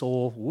old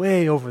soul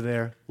way over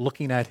there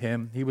looking at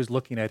him. He was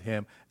looking at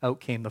him. Out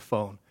came the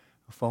phone.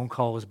 A phone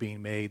call was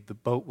being made. The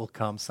boat will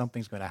come.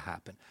 Something's going to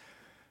happen.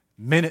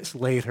 Minutes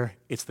later,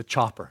 it's the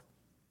chopper.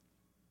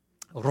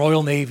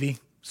 Royal Navy,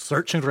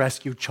 search and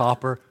rescue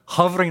chopper,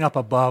 hovering up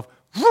above.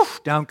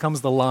 Woof, down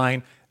comes the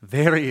line.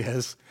 There he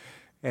is.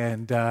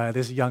 And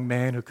this young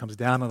man who comes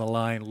down on the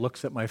line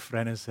looks at my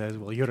friend and says,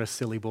 well, you're a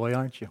silly boy,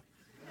 aren't you?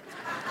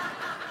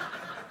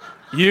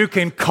 You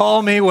can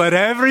call me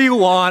whatever you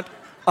want.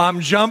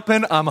 I'm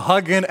jumping, I'm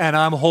hugging, and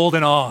I'm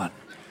holding on.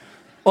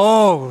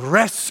 Oh,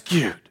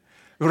 rescued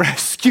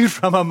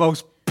from a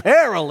most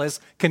perilous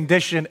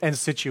condition and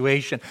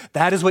situation.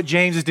 That is what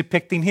James is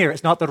depicting here.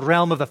 It's not the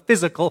realm of the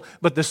physical,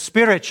 but the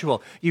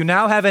spiritual. You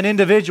now have an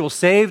individual,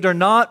 saved or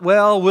not,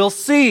 well, we'll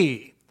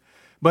see.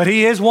 But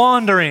he is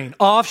wandering.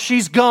 Off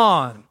she's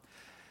gone.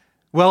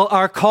 Well,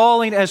 our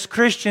calling as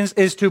Christians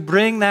is to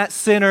bring that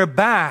sinner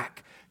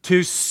back,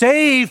 to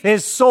save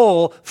his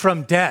soul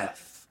from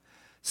death.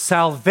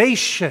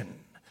 Salvation.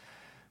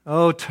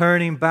 Oh,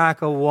 turning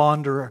back a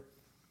wanderer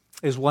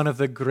is one of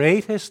the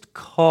greatest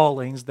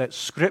callings that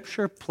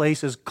Scripture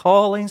places,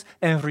 callings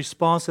and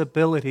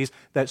responsibilities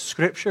that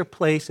Scripture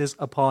places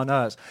upon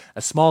us.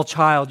 A small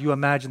child, you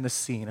imagine the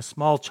scene. A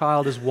small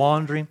child is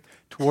wandering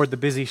toward the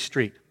busy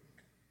street,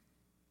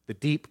 the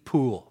deep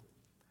pool,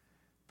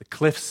 the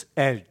cliff's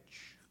edge.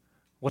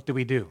 What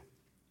do?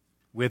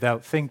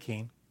 Without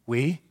thinking,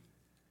 we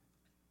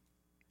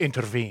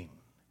intervene.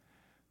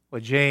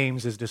 What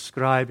James is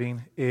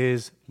describing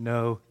is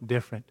no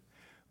different.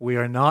 We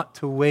are not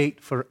to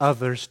wait for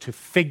others to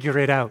figure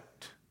it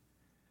out.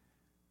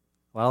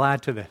 Well, I'll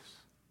add to this.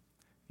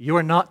 You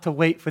are not to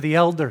wait for the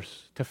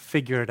elders to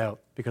figure it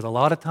out, because a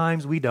lot of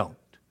times we don't.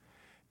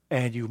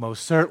 And you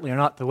most certainly are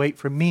not to wait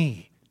for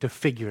me to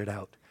figure it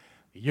out.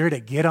 You're to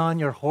get on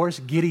your horse,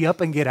 giddy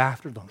up, and get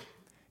after them.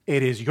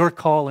 It is your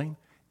calling.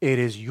 It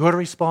is your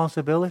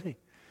responsibility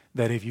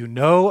that if you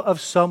know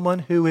of someone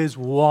who is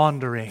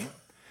wandering,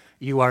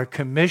 you are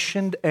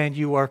commissioned and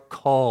you are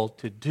called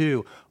to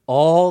do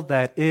all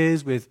that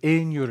is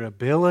within your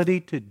ability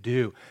to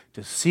do,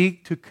 to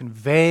seek to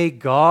convey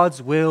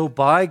God's will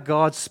by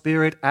God's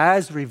Spirit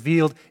as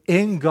revealed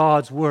in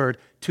God's Word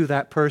to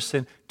that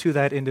person, to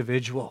that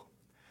individual.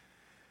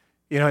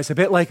 You know, it's a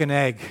bit like an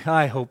egg.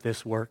 I hope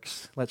this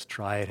works. Let's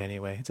try it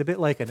anyway. It's a bit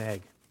like an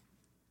egg.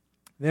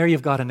 There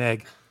you've got an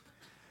egg.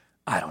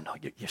 I don't know.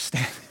 You're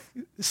standing.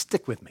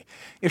 Stick with me.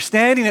 You're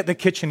standing at the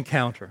kitchen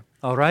counter,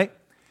 all right?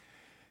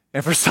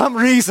 And for some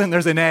reason,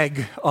 there's an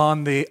egg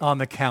on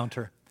the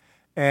counter.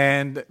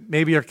 And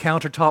maybe your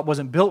countertop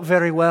wasn't built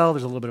very well.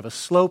 There's a little bit of a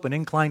slope, an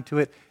incline to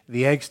it.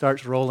 The egg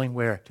starts rolling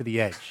where? To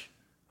the edge.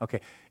 Okay.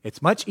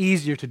 It's much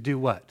easier to do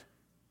what?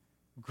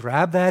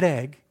 Grab that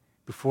egg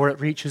before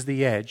it reaches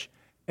the edge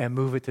and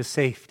move it to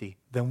safety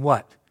than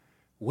what?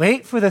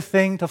 Wait for the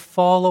thing to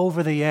fall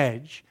over the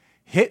edge,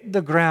 hit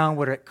the ground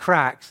where it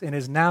cracks, and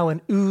is now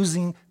an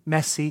oozing,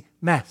 messy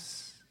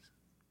mess.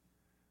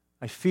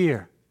 I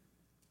fear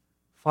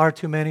far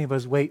too many of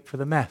us wait for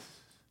the mess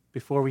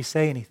before we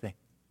say anything.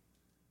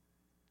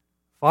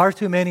 Far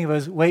too many of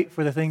us wait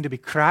for the thing to be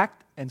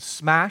cracked and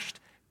smashed,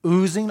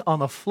 oozing on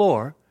the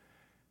floor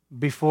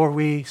before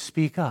we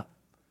speak up.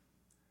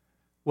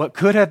 What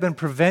could have been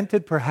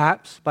prevented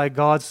perhaps by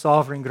God's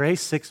sovereign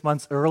grace 6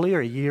 months earlier,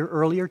 a year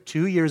earlier,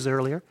 2 years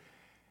earlier,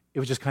 it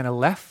was just kind of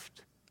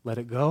left, let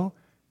it go,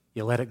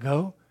 you let it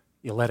go,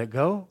 you let it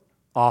go,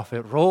 off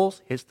it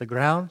rolls, hits the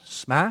ground,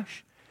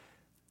 smash,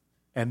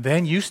 and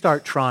then you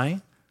start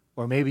trying,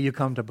 or maybe you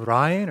come to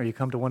Brian, or you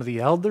come to one of the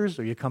elders,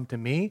 or you come to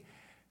me,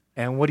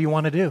 and what do you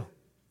want to do?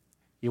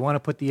 You want to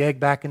put the egg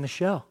back in the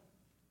shell.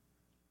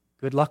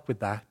 Good luck with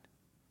that.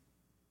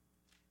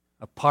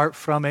 Apart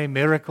from a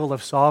miracle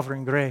of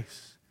sovereign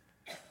grace.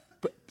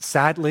 But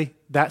sadly,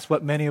 that's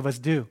what many of us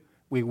do.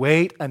 We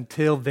wait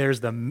until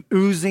there's the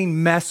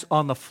oozing mess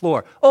on the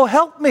floor. Oh,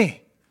 help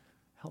me.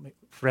 Help me.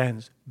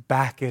 Friends,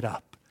 back it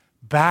up.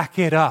 Back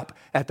it up.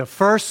 At the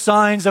first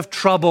signs of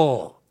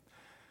trouble,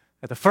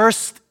 at the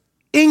first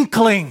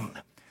inkling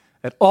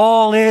that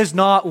all is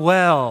not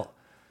well,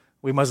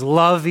 we must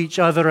love each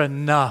other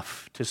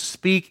enough to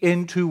speak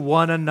into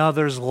one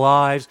another's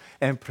lives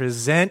and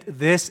present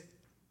this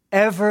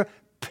ever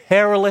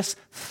perilous,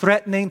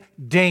 threatening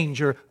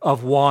danger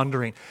of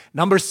wandering.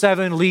 Number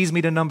 7 leads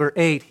me to number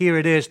 8. Here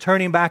it is.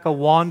 Turning back a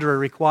wanderer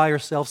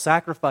requires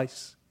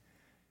self-sacrifice.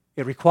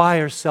 It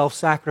requires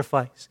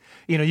self-sacrifice.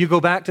 You know, you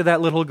go back to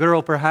that little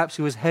girl perhaps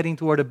who is heading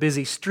toward a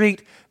busy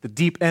street, the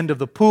deep end of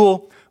the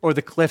pool, or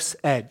the cliff's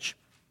edge.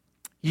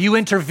 You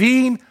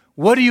intervene,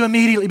 what do you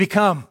immediately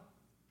become?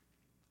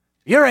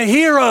 You're a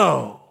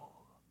hero.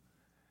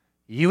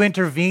 You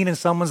intervene in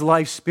someone's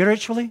life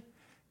spiritually,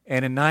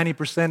 and in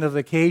 90% of the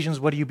occasions,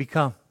 what do you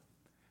become?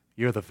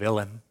 You're the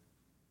villain.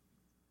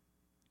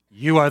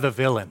 You are the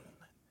villain.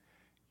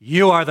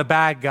 You are the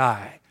bad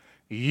guy.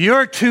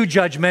 You're too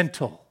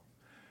judgmental.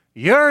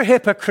 You're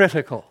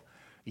hypocritical.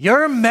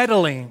 You're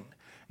meddling.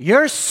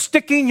 You're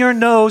sticking your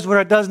nose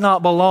where it does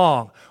not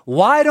belong.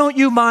 Why don't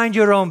you mind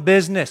your own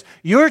business?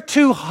 You're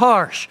too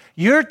harsh.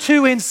 You're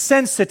too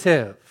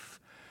insensitive.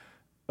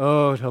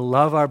 Oh, to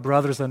love our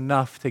brothers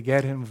enough to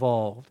get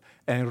involved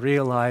and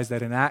realize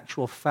that in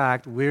actual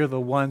fact, we're the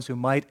ones who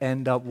might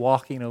end up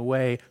walking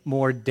away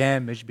more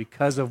damaged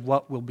because of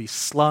what will be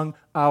slung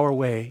our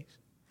way.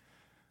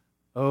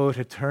 Oh,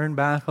 to turn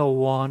back a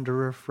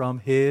wanderer from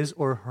his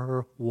or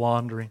her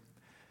wandering.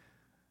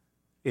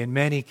 In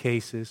many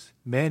cases,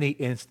 many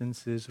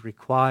instances,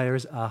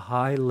 requires a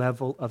high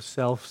level of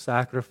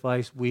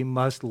self-sacrifice. We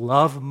must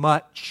love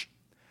much.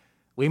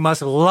 We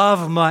must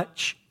love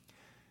much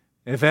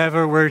if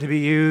ever we're to be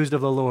used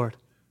of the Lord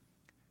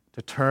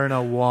to turn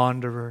a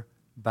wanderer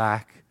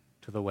back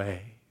to the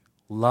way.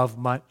 Love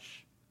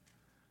much,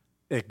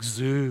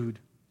 exude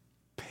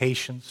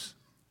patience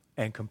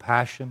and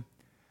compassion,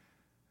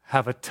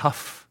 have a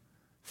tough,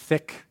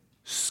 thick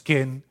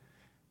skin,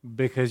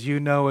 because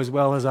you know as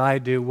well as I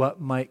do what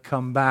might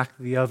come back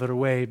the other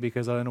way,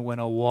 because when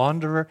a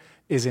wanderer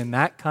is in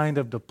that kind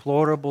of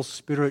deplorable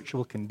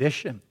spiritual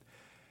condition,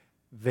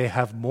 they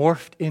have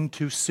morphed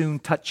into soon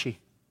touchy.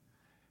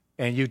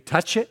 And you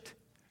touch it,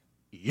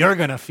 you're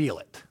going to feel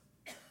it.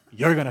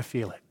 You're going to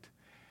feel it.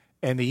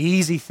 And the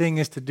easy thing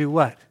is to do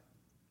what?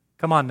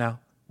 Come on now.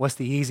 What's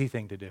the easy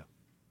thing to do?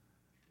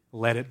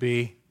 Let it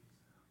be.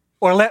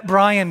 Or let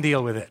Brian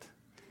deal with it.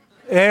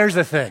 There's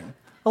the thing.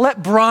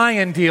 Let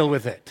Brian deal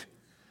with it.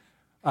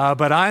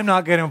 But I'm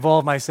not going to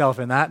involve myself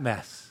in that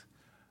mess.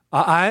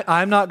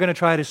 I'm not going to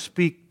try to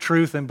speak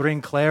truth and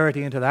bring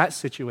clarity into that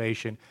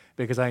situation,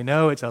 because I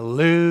know it's a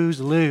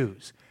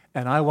lose-lose,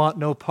 and I want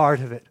no part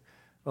of it.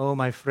 Oh,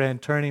 my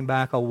friend, turning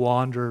back a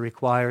wanderer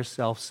requires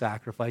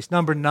self-sacrifice.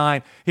 Number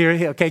 9, here,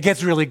 okay, it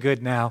gets really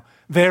good now.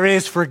 There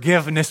is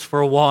forgiveness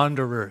for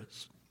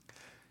wanderers.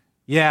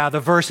 Yeah,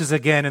 the verses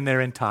again in their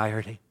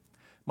entirety.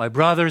 My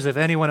brothers, if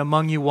anyone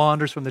among you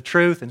wanders from the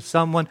truth and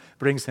someone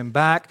brings him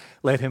back,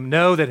 let him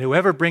know that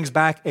whoever brings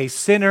back a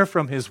sinner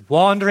from his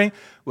wandering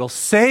will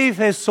save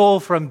his soul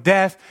from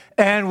death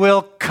and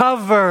will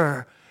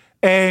cover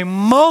a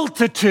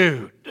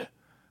multitude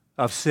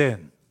of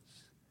sins.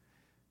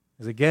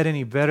 Does it get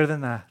any better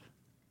than that?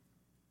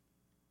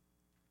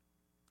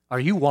 Are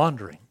you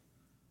wandering?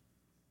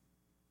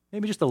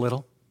 Maybe just a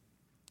little.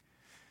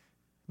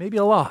 Maybe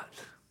a lot.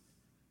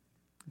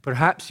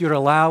 Perhaps you're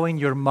allowing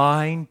your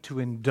mind to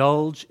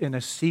indulge in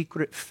a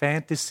secret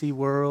fantasy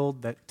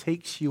world that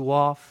takes you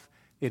off.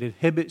 It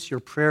inhibits your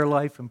prayer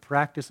life and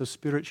practice of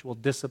spiritual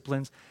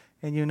disciplines,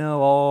 and you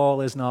know all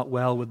is not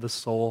well with the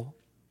soul.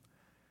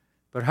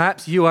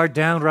 Perhaps you are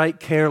downright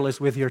careless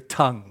with your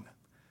tongue,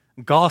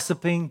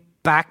 gossiping,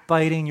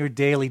 backbiting your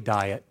daily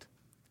diet.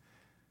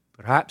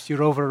 Perhaps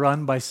you're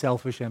overrun by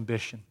selfish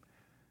ambition.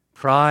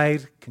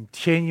 Pride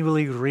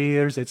continually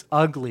rears its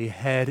ugly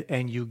head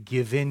and you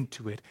give in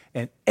to it.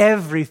 And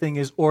everything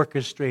is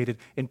orchestrated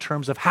in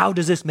terms of, how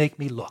does this make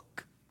me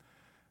look?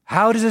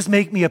 How does this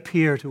make me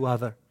appear to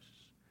others?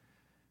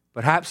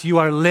 Perhaps you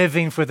are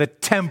living for the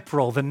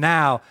temporal, the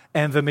now,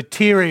 and the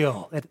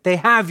material, that they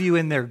have you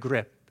in their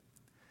grip.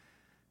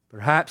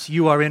 Perhaps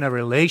you are in a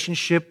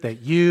relationship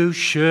that you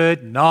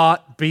should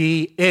not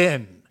be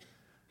in.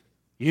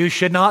 You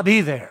should not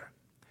be there.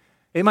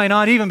 It might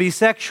not even be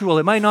sexual.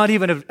 It might not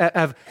even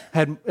have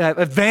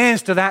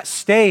advanced to that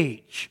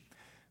stage.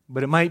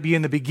 But it might be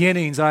in the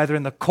beginnings, either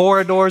in the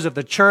corridors of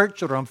the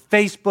church or on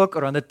Facebook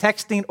or on the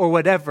texting or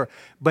whatever.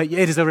 But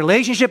it is a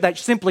relationship that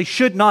simply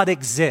should not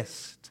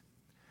exist.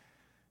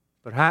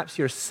 Perhaps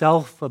you're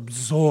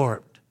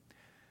self-absorbed.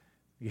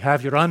 You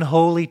have your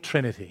unholy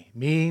trinity,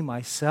 me,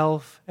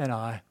 myself, and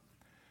I.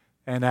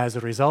 And as a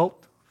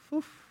result,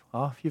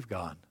 off you've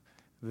gone.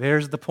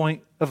 There's the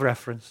point of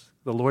reference,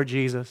 the Lord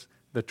Jesus,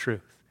 the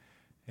truth.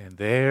 And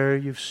there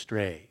you've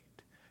strayed.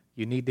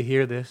 You need to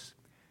hear this.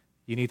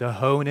 You need to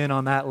hone in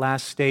on that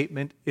last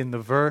statement in the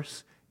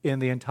verse, in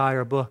the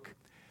entire book,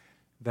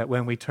 that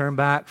when we turn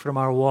back from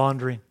our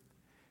wandering,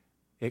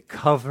 it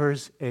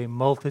covers a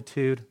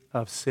multitude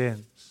of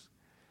sins.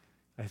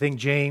 I think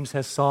James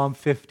has Psalm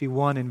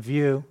 51 in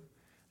view.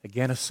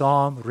 Again, a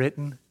psalm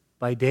written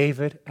by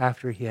David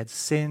after he had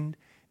sinned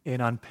in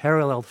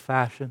unparalleled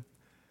fashion.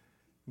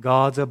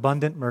 God's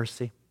abundant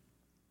mercy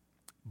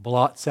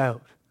blots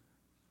out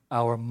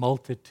our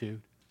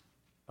multitude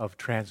of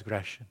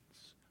transgressions.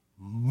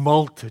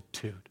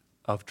 Multitude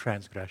of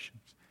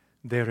transgressions.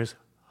 There is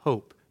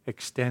hope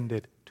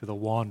extended to the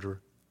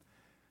wanderer.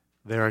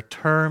 There are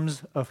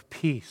terms of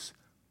peace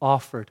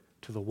offered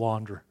to the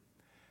wanderer.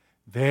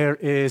 There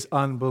is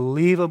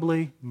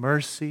unbelievable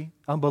mercy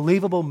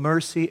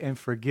and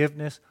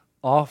forgiveness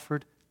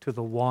offered to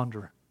the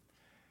wanderer.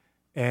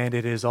 And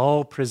it is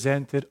all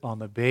presented on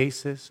the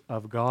basis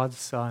of God's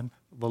Son,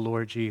 the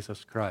Lord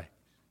Jesus Christ.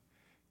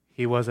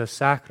 He was a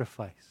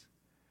sacrifice.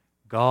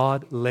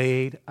 God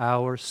laid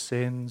our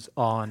sins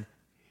on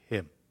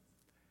him.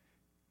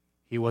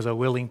 He was a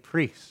willing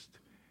priest.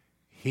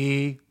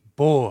 He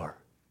bore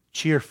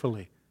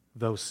cheerfully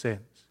those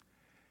sins.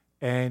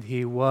 And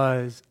he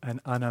was an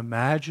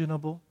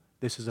unimaginable,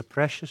 this is a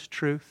precious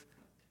truth,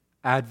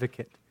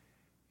 advocate.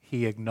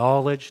 He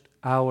acknowledged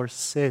our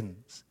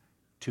sins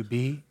to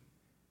be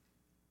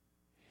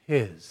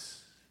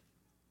his.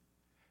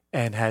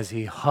 And as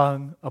he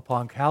hung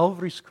upon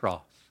Calvary's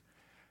cross,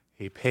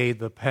 he paid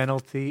the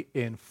penalty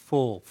in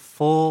full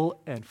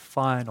and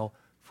final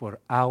for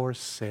our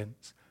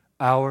sins,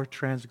 our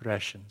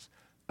transgressions,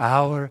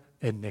 our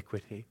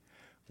iniquity,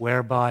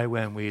 whereby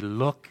when we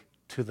look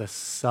to the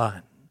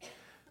Son,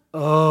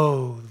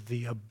 oh,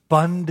 the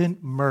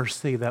abundant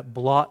mercy that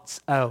blots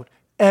out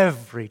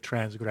every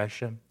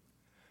transgression.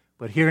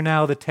 But here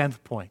now the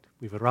 10th point.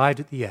 We've arrived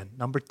at the end.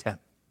 Number 10.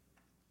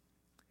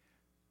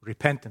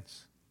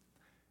 Repentance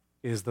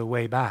is the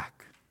way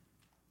back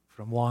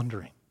from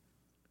wandering.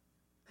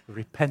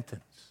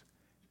 Repentance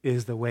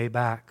is the way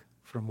back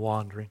from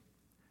wandering.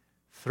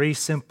 3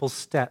 simple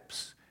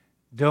steps.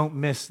 Don't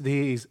miss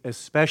these,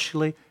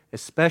 especially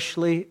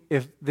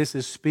if this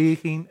is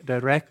speaking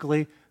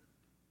directly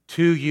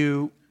to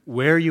you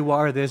where you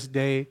are this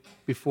day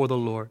before the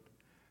Lord.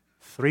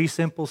 3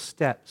 simple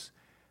steps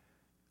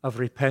of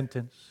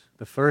repentance.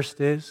 The first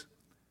is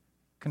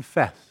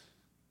confess.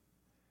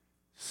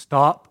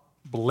 Stop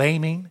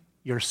blaming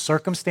your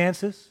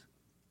circumstances.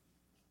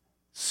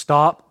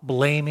 Stop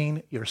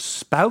blaming your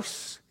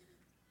spouse.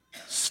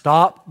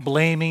 Stop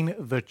blaming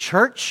the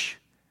church.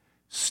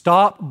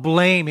 Stop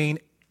blaming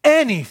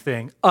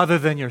anything other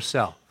than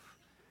yourself.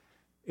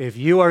 If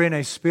you are in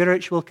a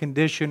spiritual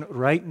condition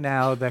right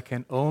now that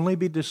can only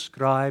be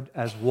described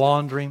as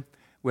wandering,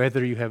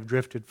 whether you have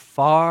drifted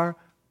far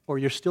or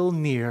you're still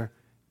near,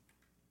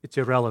 it's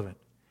irrelevant.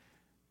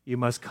 You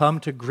must come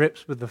to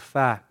grips with the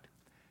fact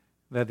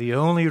that the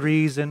only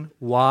reason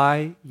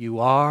why you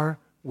are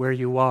where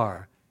you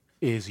are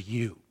is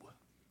you.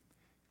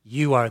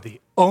 You are the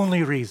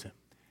only reason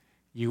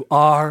you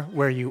are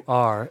where you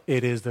are.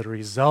 It is the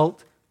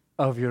result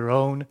of your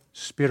own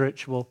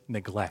spiritual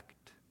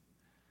neglect.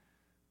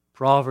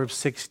 Proverbs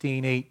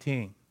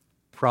 16:18,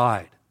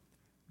 pride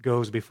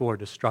goes before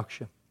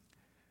destruction,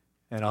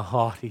 and a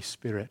haughty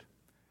spirit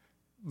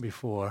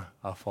before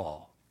a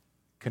fall.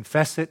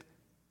 Confess it,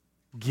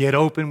 get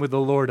open with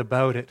the Lord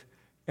about it,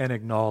 and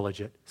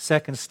acknowledge it.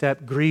 Second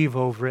step, grieve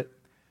over it.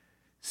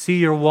 See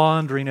your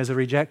wandering as a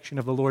rejection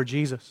of the Lord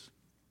Jesus.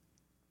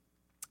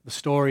 The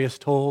story is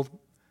told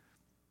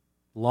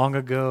long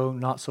ago,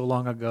 not so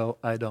long ago,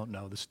 I don't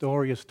know. The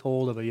story is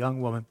told of a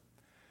young woman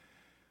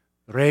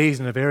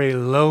raised in a very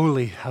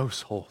lowly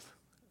household,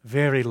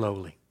 very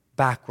lowly,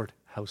 backward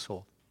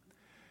household.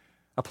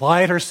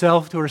 Applied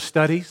herself to her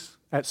studies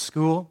at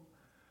school,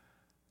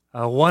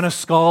 won a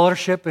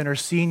scholarship in her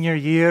senior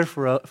year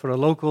for a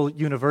local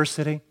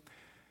university,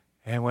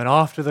 and went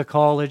off to the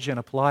college and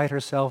applied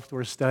herself to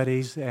her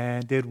studies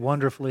and did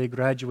wonderfully.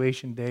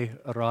 Graduation day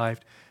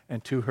arrived,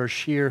 and to her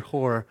sheer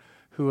horror,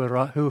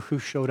 who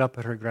showed up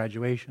at her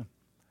graduation?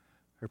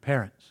 Her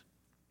parents.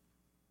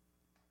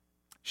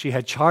 She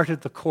had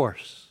charted the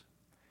course.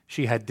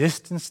 She had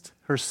distanced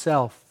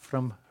herself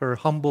from her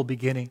humble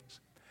beginnings.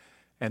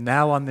 And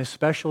now on this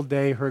special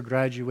day, her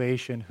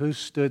graduation, who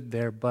stood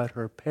there but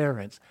her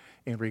parents,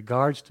 in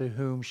regards to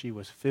whom she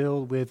was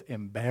filled with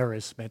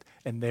embarrassment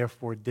and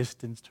therefore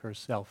distanced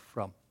herself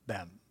from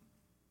them.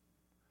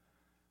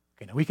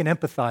 Okay, now we can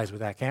empathize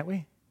with that, can't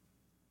we?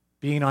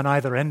 being on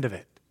either end of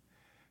it.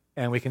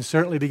 And we can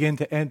certainly begin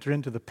to enter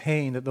into the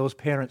pain that those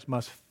parents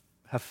must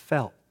have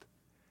felt.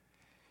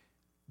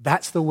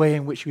 That's the way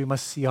in which we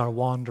must see our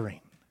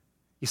wandering.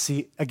 You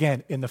see,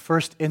 again, in the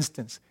first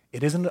instance,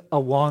 it isn't a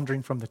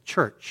wandering from the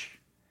church.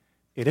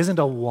 It isn't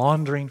a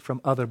wandering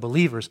from other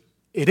believers.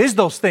 It is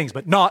those things,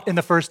 but not in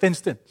the first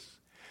instance.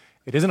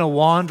 It isn't a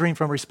wandering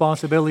from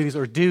responsibilities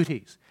or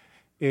duties.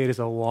 It is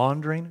a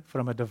wandering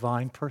from a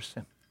divine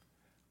person,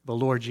 the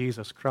Lord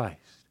Jesus Christ.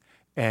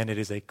 And it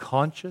is a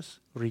conscious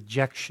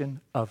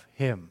rejection of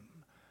Him.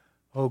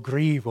 Oh,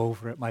 grieve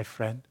over it, my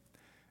friend,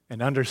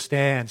 and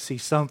understand, see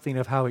something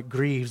of how it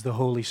grieves the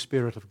Holy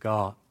Spirit of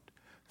God.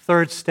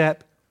 Third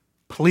step,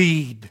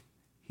 plead.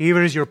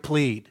 Here is your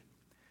plead.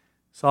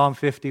 Psalm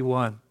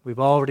 51. We've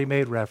already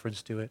made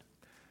reference to it.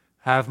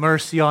 Have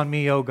mercy on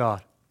me, O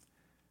God,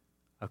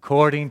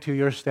 according to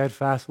your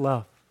steadfast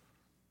love,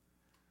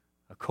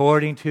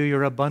 according to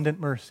your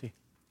abundant mercy.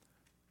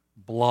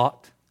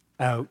 Blot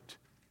out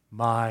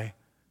my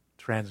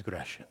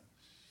transgressions.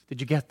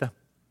 Did you get them?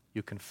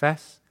 You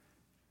confess,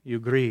 you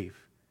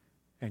grieve,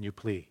 and you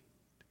plead.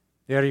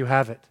 There you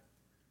have it.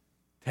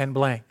 10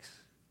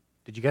 blanks.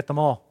 Did you get them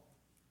all?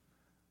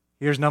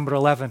 Here's number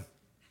 11.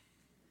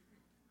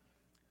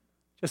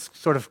 Just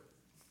sort of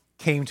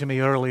came to me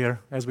earlier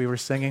as we were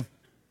singing.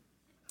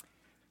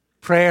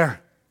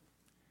 Prayer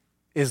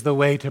is the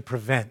way to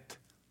prevent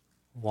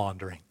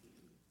wandering.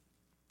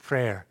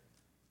 Prayer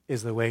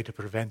is the way to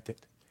prevent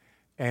it.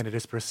 And it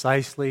is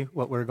precisely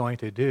what we're going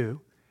to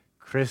do.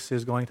 Chris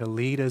is going to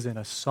lead us in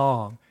a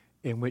song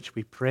in which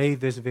we pray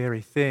this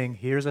very thing.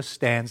 Here's a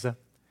stanza.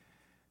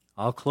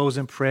 I'll close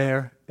in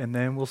prayer and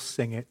then we'll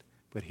sing it.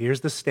 But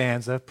here's the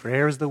stanza.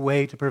 Prayer is the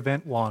way to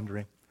prevent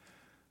wandering.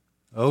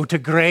 Oh, to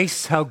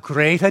grace, how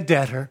great a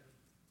debtor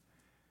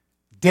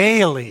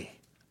daily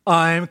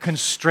I'm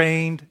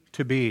constrained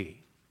to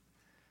be.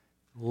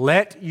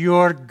 Let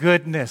your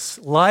goodness,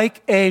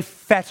 like a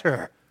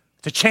fetter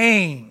to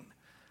chain,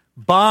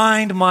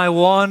 bind my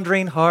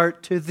wandering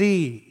heart to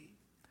thee.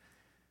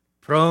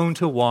 Prone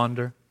to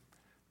wander,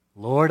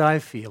 Lord, I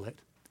feel it.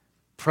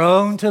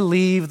 Prone to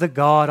leave the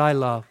God I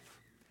love.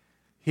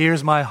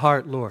 Here's my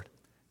heart, Lord.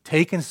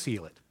 Take and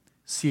seal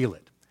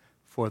it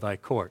for thy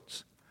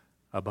courts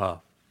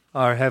above.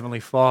 Our Heavenly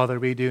Father,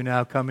 we do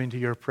now come into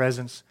your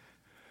presence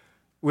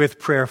with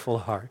prayerful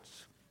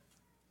hearts,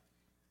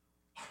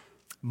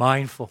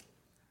 mindful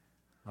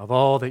of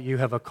all that you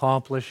have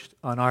accomplished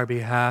on our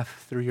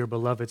behalf through your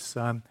beloved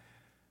Son,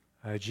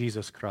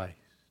 Jesus Christ.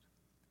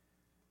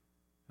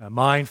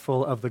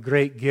 Mindful of the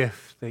great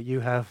gift that you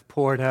have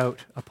poured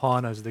out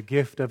upon us, the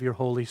gift of your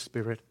Holy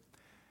Spirit,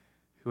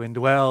 who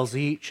indwells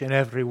each and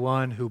every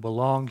one who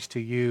belongs to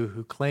you,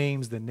 who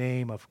claims the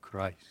name of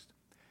Christ.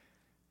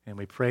 And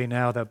we pray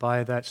now that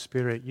by that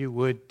Spirit you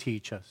would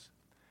teach us.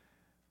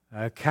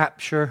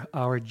 Capture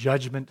our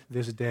judgment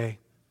this day.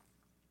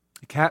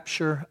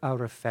 Capture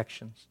our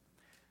affections.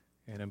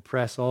 And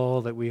impress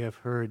all that we have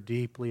heard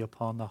deeply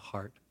upon the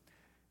heart.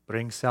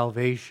 Bring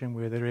salvation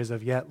where there is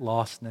of yet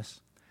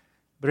lostness.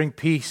 Bring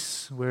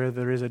peace where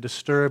there is a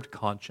disturbed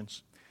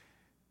conscience.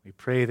 We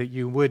pray that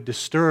you would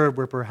disturb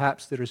where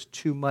perhaps there is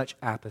too much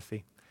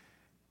apathy.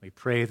 We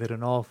pray that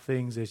in all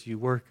things as you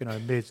work in our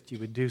midst, you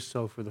would do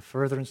so for the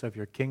furtherance of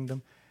your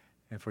kingdom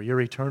and for your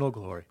eternal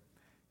glory.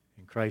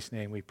 In Christ's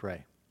name we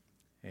pray.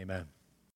 Amen.